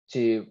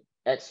to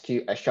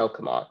execute a shell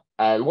command.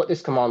 And what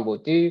this command will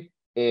do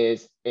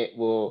is it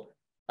will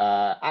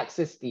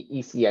access the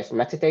ECS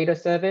metadata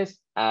service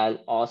and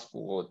ask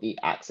for the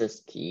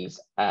access keys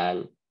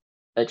and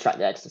extract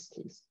the access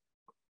keys.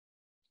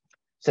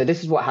 So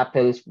this is what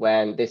happens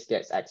when this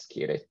gets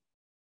executed.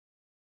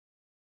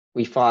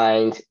 We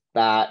find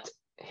that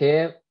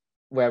here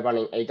we're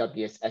running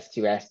AWS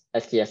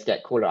STS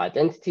get caller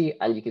identity,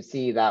 and you can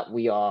see that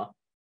we are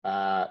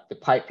the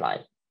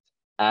pipeline.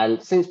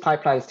 And since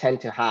pipelines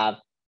tend to have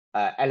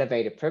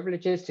elevated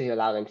privileges to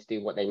allow them to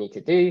do what they need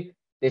to do,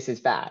 this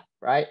is bad,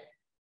 right?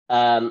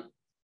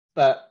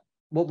 But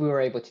what we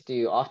were able to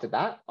do after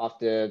that,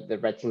 after the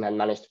red team had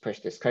managed to push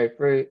this code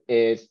through,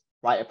 is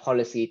write a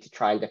policy to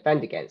try and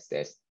defend against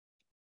this.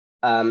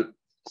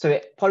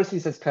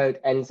 Policies as code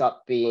ends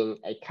up being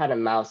a cat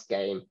and mouse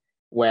game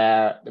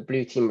where the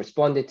blue team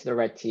responded to the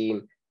red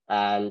team,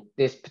 and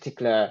this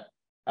particular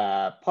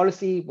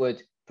policy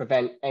would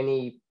prevent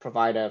any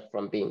provider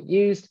from being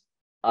used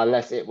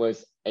unless it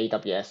was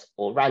AWS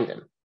or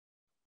random.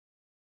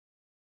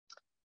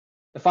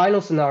 The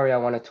final scenario I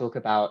want to talk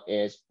about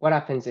is what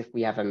happens if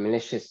we have a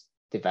malicious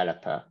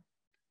developer.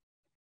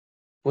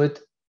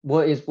 What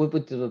would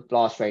the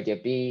blast radius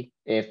be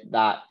if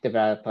that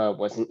developer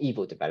was an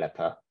evil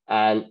developer?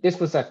 And this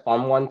was a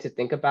fun one to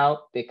think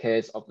about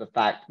because of the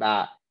fact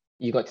that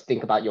you got to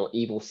think about your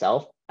evil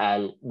self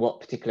and what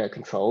particular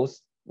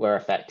controls were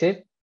effective.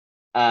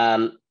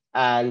 And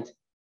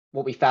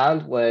what we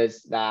found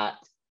was that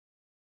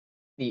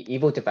the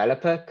evil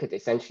developer could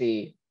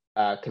essentially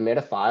commit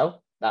a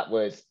file that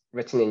was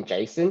written in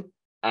JSON,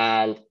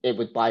 and it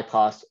would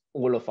bypass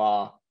all of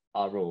our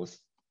rules.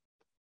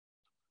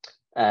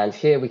 And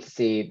here we can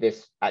see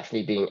this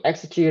actually being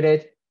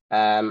executed,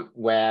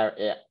 where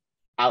it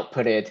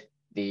outputted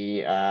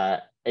the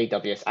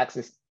AWS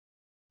access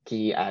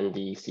key and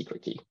the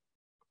secret key.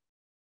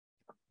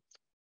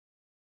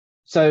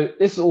 So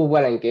this is all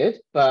well and good,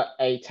 but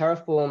a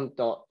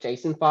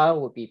terraform.json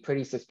file would be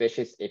pretty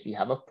suspicious if you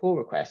have a pull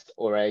request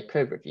or a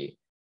code review.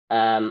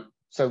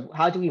 So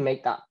how do we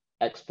make that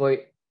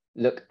exploit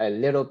look a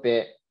little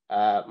bit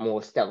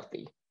more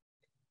stealthy?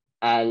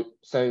 And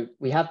so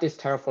we have this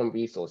Terraform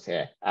resource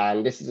here,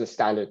 and this is a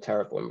standard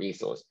Terraform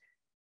resource.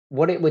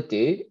 what it would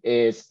do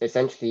is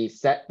essentially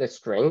set the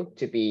string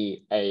to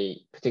be a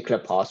particular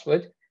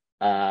password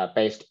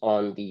based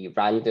on the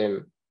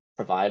random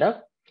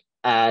provider.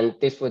 And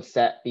this would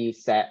be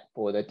set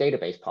for the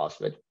database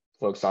password,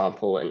 for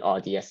example, an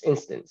RDS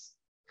instance.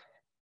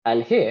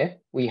 And here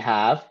we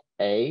have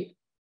the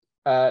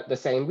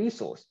same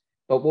resource.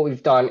 But what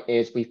we've done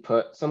is we've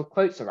put some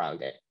quotes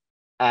around it.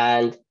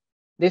 And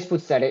this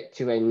would set it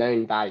to a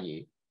known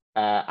value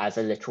as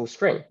a literal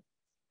string.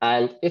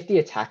 And if the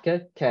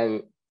attacker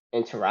can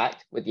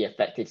interact with the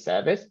affected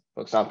service,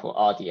 for example,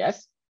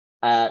 RDS,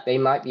 they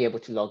might be able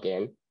to log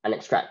in and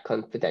extract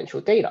confidential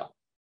data.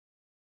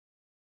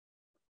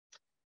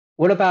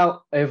 What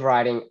about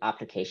overriding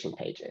application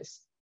pages?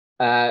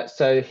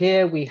 So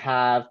here we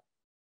have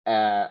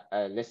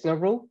a listener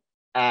rule,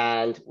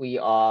 and we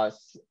are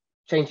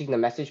changing the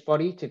message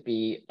body to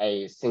be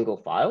a single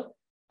file.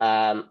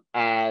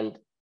 And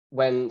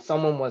when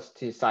someone was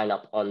to sign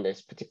up on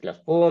this particular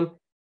form,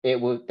 they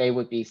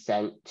would be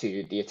sent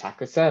to the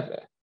attacker server.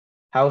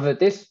 However,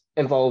 this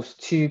involves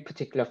two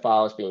particular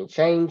files being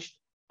changed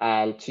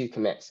and two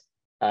commits,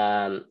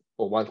 or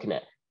one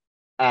commit,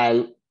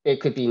 and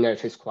it could be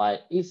noticed quite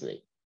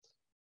easily.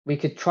 We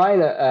could try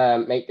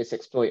and make this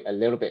exploit a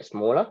little bit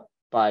smaller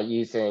by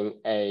using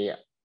a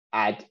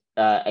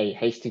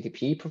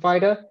HTTP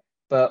provider,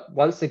 but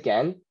once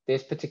again,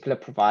 this particular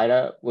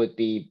provider would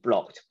be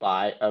blocked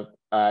by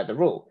the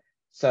rule.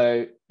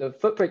 So the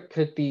footprint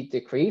could be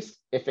decreased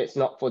if it's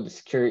not for the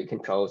security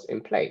controls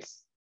in place.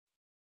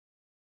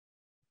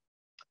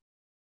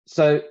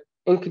 So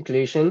in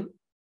conclusion,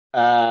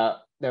 there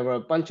were a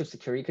bunch of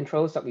security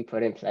controls that we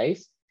put in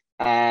place.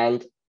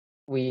 And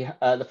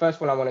the first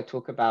one I want to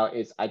talk about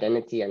is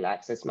identity and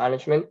access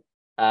management.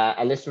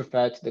 And this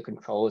referred to the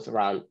controls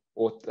around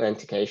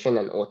authentication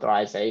and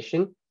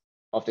authorization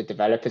of the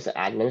developers and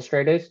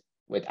administrators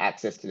with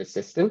access to the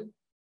system.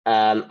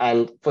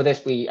 And for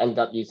this, we ended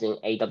up using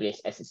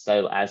AWS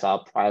SSO as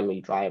our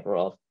primary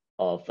driver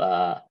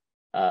of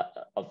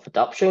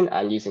adoption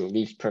and using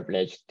least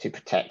privilege to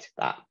protect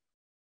that.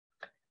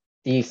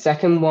 The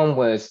second one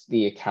was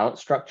the account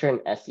structure and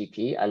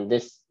SCP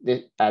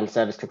and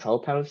service control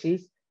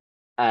policies.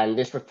 And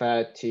this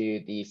referred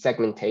to the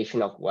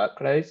segmentation of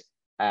workloads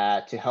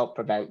to help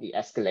prevent the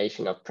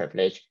escalation of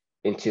privilege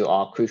into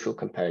our crucial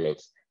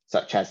components,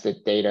 such as the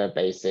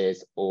databases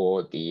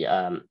or the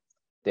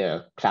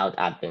cloud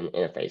admin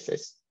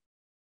interfaces.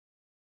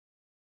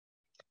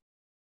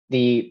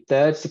 The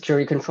third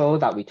security control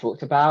that we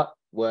talked about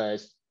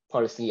was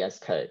policy as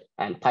code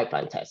and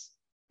pipeline tests.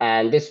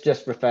 And this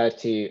just referred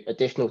to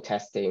additional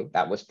testing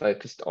that was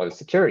focused on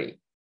security.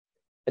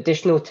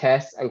 Additional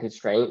tests and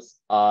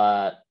constraints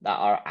that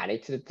are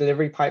added to the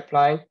delivery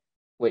pipeline,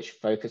 which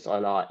focus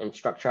on our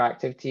infrastructure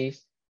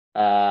activities,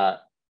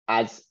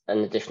 adds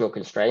an additional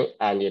constraint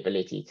and the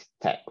ability to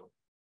detect.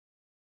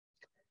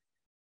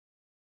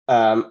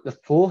 The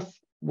fourth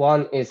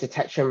one is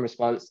detection,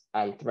 response,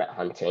 and threat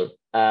hunting.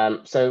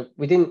 So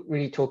we didn't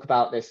really talk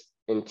about this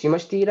in too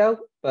much detail,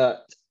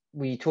 but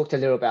we talked a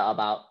little bit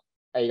about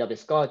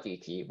AWS Guard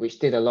Duty, which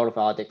did a lot of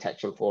our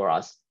detection for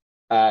us.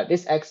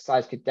 This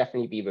exercise could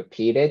definitely be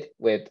repeated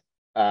with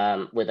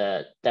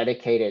a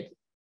dedicated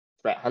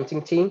threat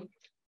hunting team.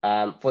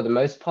 For the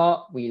most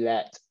part, we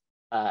let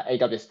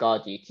AWS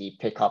Guard Duty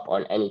pick up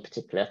on any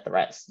particular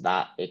threats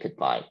that it could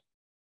find.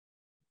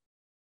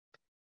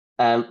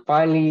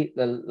 Finally,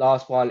 the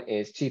last one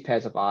is 2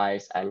 pairs of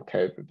eyes and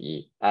code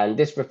review. And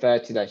this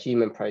referred to the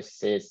human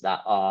processes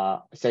that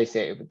are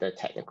associated with the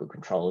technical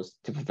controls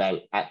to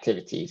prevent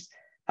activities.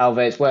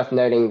 However, it's worth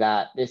noting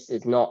that this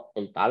is not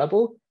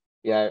infallible.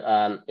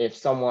 If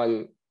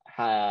someone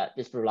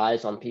this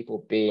relies on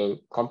people being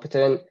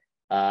competent,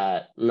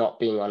 not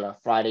being on a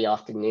Friday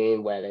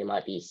afternoon where they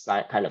might be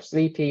kind of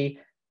sleepy,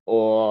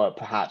 or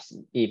perhaps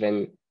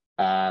even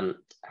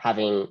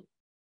having,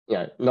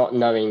 not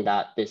knowing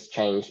that this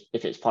change,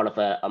 if it's part of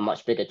a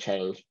much bigger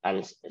change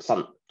and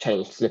some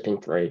change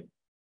slipping through.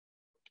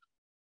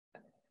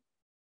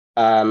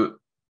 And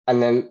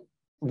then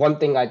one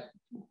thing I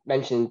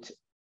mentioned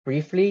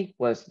briefly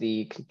was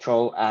the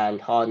control and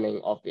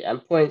hardening of the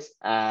endpoints,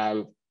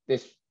 and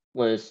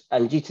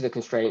due to the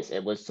constraints,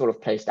 it was sort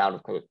of placed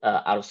out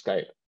of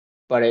scope.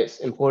 But it's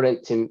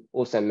important to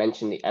also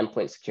mention the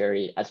endpoint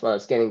security as well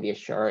as getting the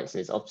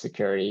assurances of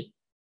security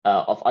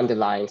of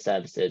underlying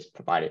services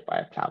provided by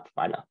a cloud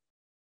provider.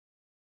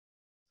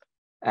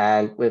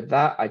 And with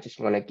that, I just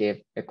want to give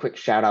a quick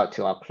shout out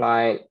to our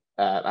client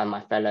and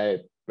my fellow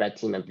Red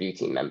Team and Blue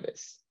Team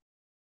members.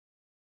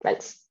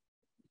 Thanks.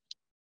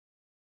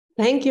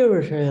 Thank you,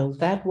 Rushil.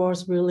 That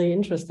was really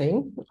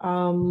interesting.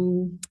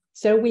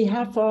 So we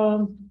have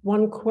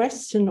one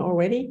question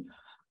already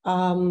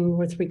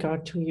with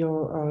regard to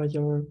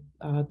your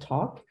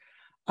talk.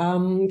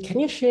 Can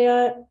you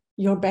share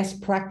your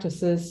best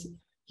practices?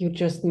 You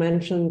just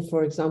mentioned,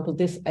 for example,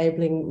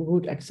 disabling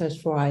root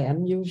access for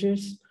IAM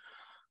users.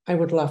 I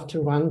would love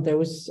to run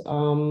those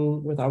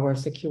with our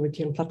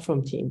security and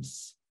platform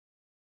teams.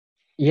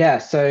 Yeah,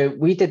 so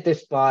we did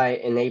this by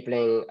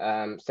enabling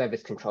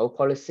service control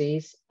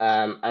policies.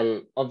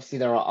 And obviously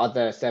there are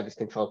other service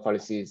control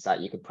policies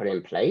that you could put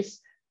in place.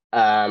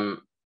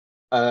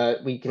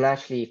 We can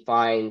actually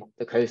find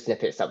the code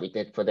snippets that we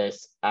did for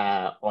this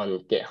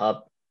on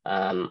GitHub.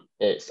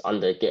 It's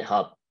under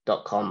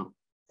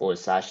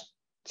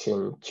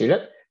github.com/tin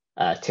tulip,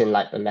 tin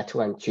like the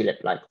metal and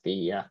tulip like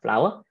the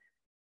flower.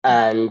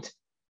 And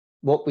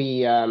what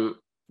the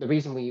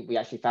reason we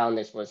actually found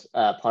this was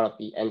part of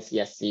the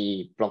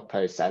NCSC blog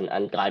posts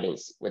and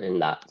guidance within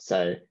that.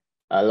 So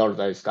a lot of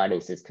those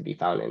guidances could be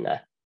found in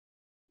there.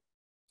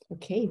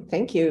 Okay,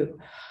 thank you.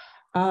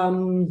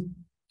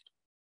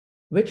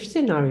 Which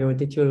scenario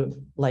did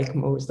you like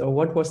most, or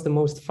what was the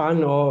most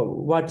fun,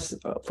 or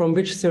from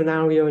which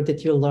scenario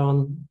did you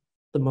learn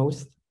the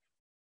most?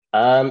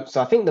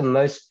 So I think the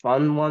most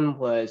fun one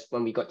was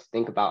when we got to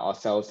think about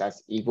ourselves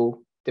as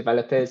evil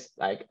developers.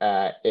 Like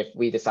if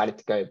we decided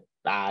to go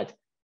bad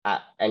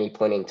at any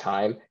point in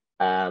time,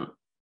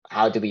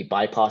 how do we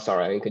bypass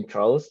our own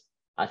controls?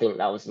 I think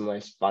that was the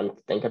most fun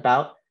to think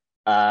about.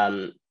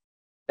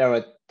 There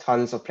are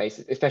tons of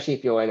places, especially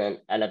if you're in an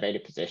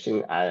elevated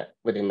position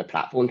within the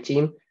platform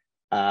team.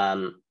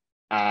 And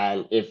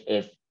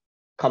if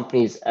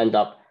companies end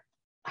up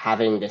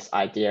having this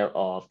idea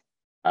of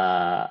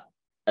a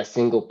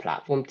single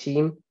platform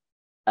team,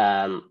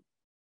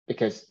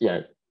 because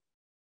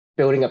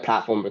building a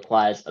platform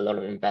requires a lot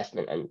of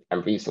investment and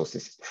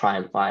resources to try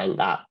and find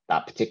that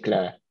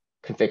particular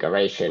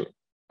configuration.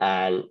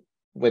 And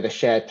with a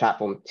shared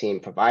platform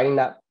team providing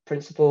that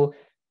principle,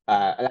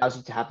 allows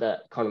you to have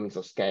the economies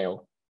of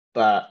scale,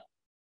 but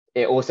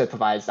it also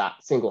provides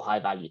that single high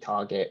value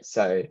target.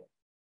 So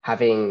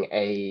having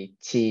a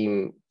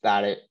team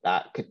that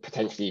could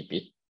potentially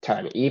be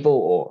turned evil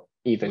or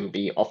even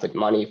be offered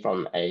money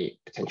from a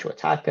potential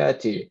attacker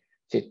to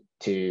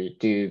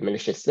do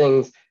malicious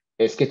things,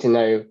 it's good to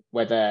know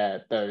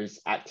whether those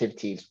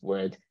activities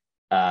would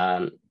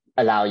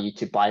allow you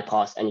to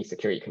bypass any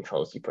security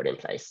controls you put in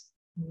place.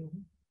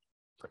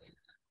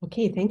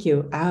 Okay, thank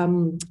you.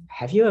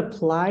 Have you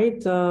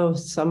applied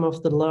some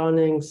of the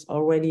learnings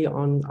already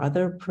on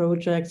other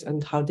projects,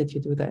 and how did you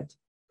do that?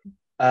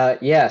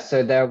 Yeah,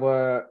 so there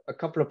were a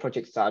couple of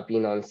projects that I've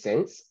been on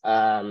since,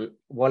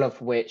 one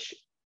of which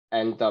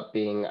ended up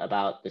being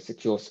about the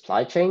secure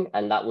supply chain,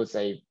 and that was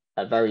a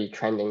very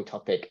trending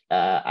topic,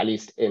 at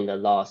least in the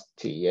last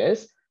 2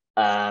 years,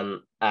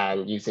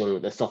 and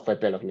using the software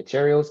bill of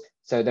materials.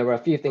 So there were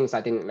a few things I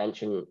didn't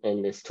mention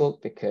in this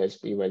talk because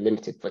we were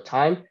limited for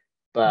time,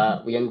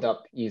 but we ended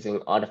up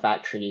using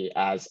Artifactory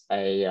as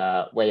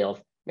a way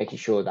of making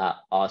sure that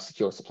our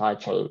secure supply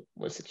chain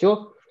was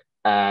secure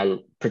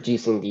and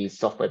producing these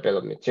software bill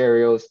of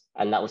materials.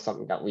 And that was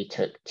something that we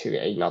took to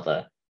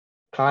another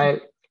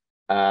client.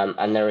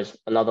 And there is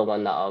another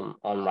one that I'm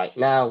on right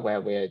now where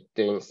we're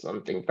doing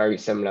something very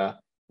similar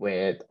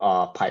with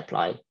our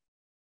pipeline.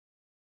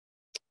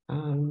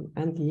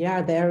 And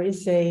yeah, there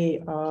is a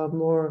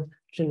more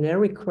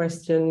generic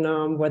question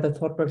whether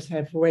Thoughtworks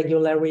have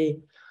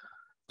regularly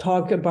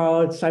talk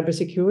about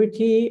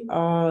cybersecurity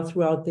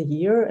throughout the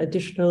year.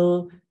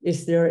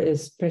 Is there a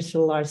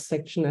specialized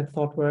section at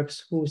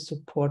Thoughtworks who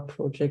support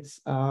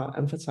projects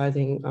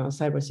emphasizing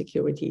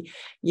cybersecurity?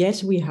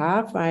 Yes, we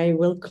have. I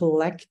will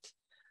collect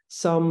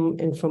some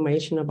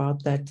information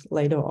about that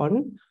later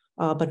on,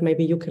 but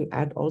maybe you can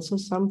add also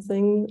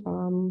something.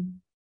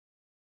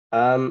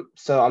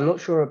 So I'm not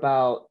sure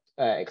about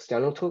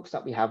external talks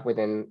that we have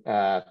within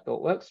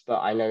Thoughtworks,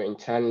 but I know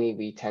internally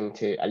we tend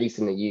to, at least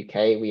in the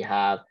UK, we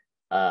have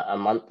a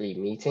monthly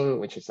meeting,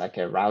 which is like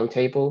a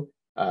roundtable.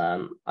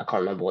 I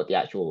can't remember what the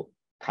actual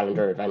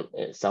calendar event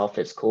itself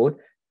is called,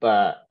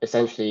 but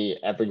essentially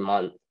every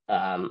month,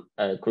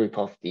 a group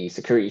of the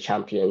security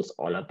champions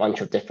on a bunch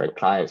of different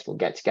clients will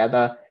get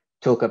together,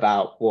 talk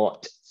about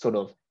what sort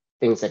of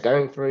things they're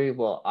going through,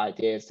 what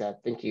ideas they're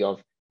thinking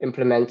of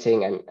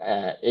implementing, and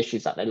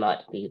issues that they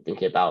might be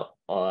thinking about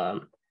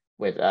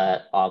with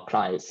our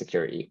clients'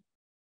 security.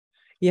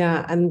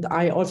 Yeah, and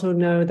I also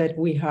know that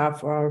we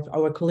have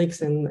our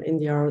colleagues in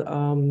India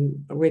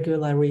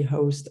regularly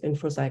host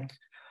InfoSec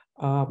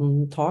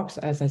talks.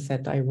 As I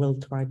said, I will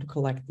try to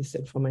collect this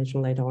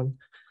information later on.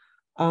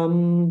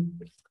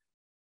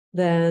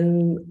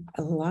 Then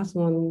the last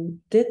one,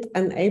 did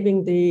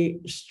enabling the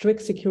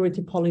strict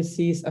security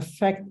policies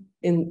affect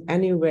in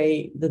any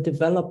way the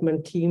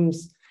development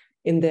teams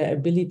in their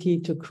ability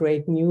to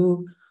create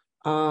new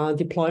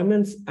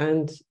deployments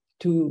and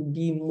to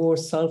be more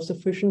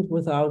self-sufficient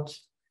without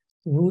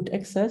root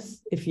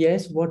access? If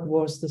yes, what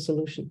was the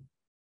solution?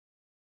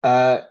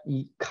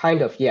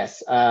 Kind of,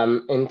 yes.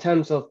 In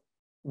terms of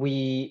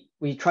we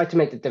tried to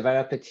make the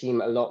developer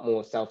team a lot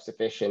more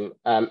self-sufficient.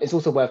 It's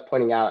also worth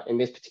pointing out in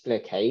this particular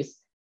case,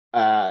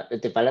 the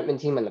development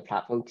team and the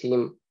platform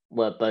team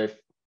were both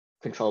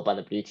controlled by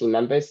the blue team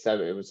members. So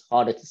it was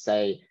harder to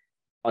say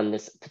on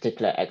this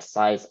particular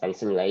exercise and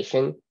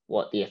simulation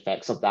what the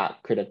effects of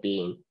that could have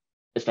been,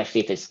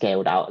 especially if it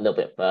scaled out a little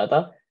bit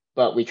further.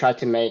 But we tried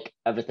to make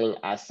everything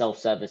as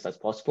self-service as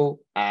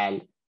possible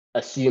and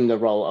assume the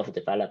role of a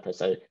developer.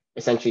 So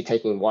essentially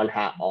taking one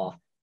hat off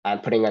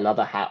and putting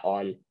another hat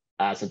on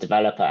as a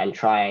developer and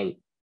try and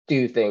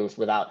do things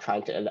without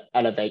trying to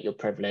elevate your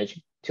privilege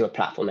to a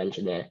platform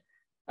engineer.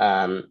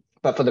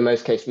 But for the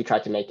most case, we try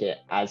to make it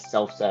as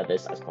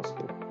self-service as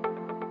possible.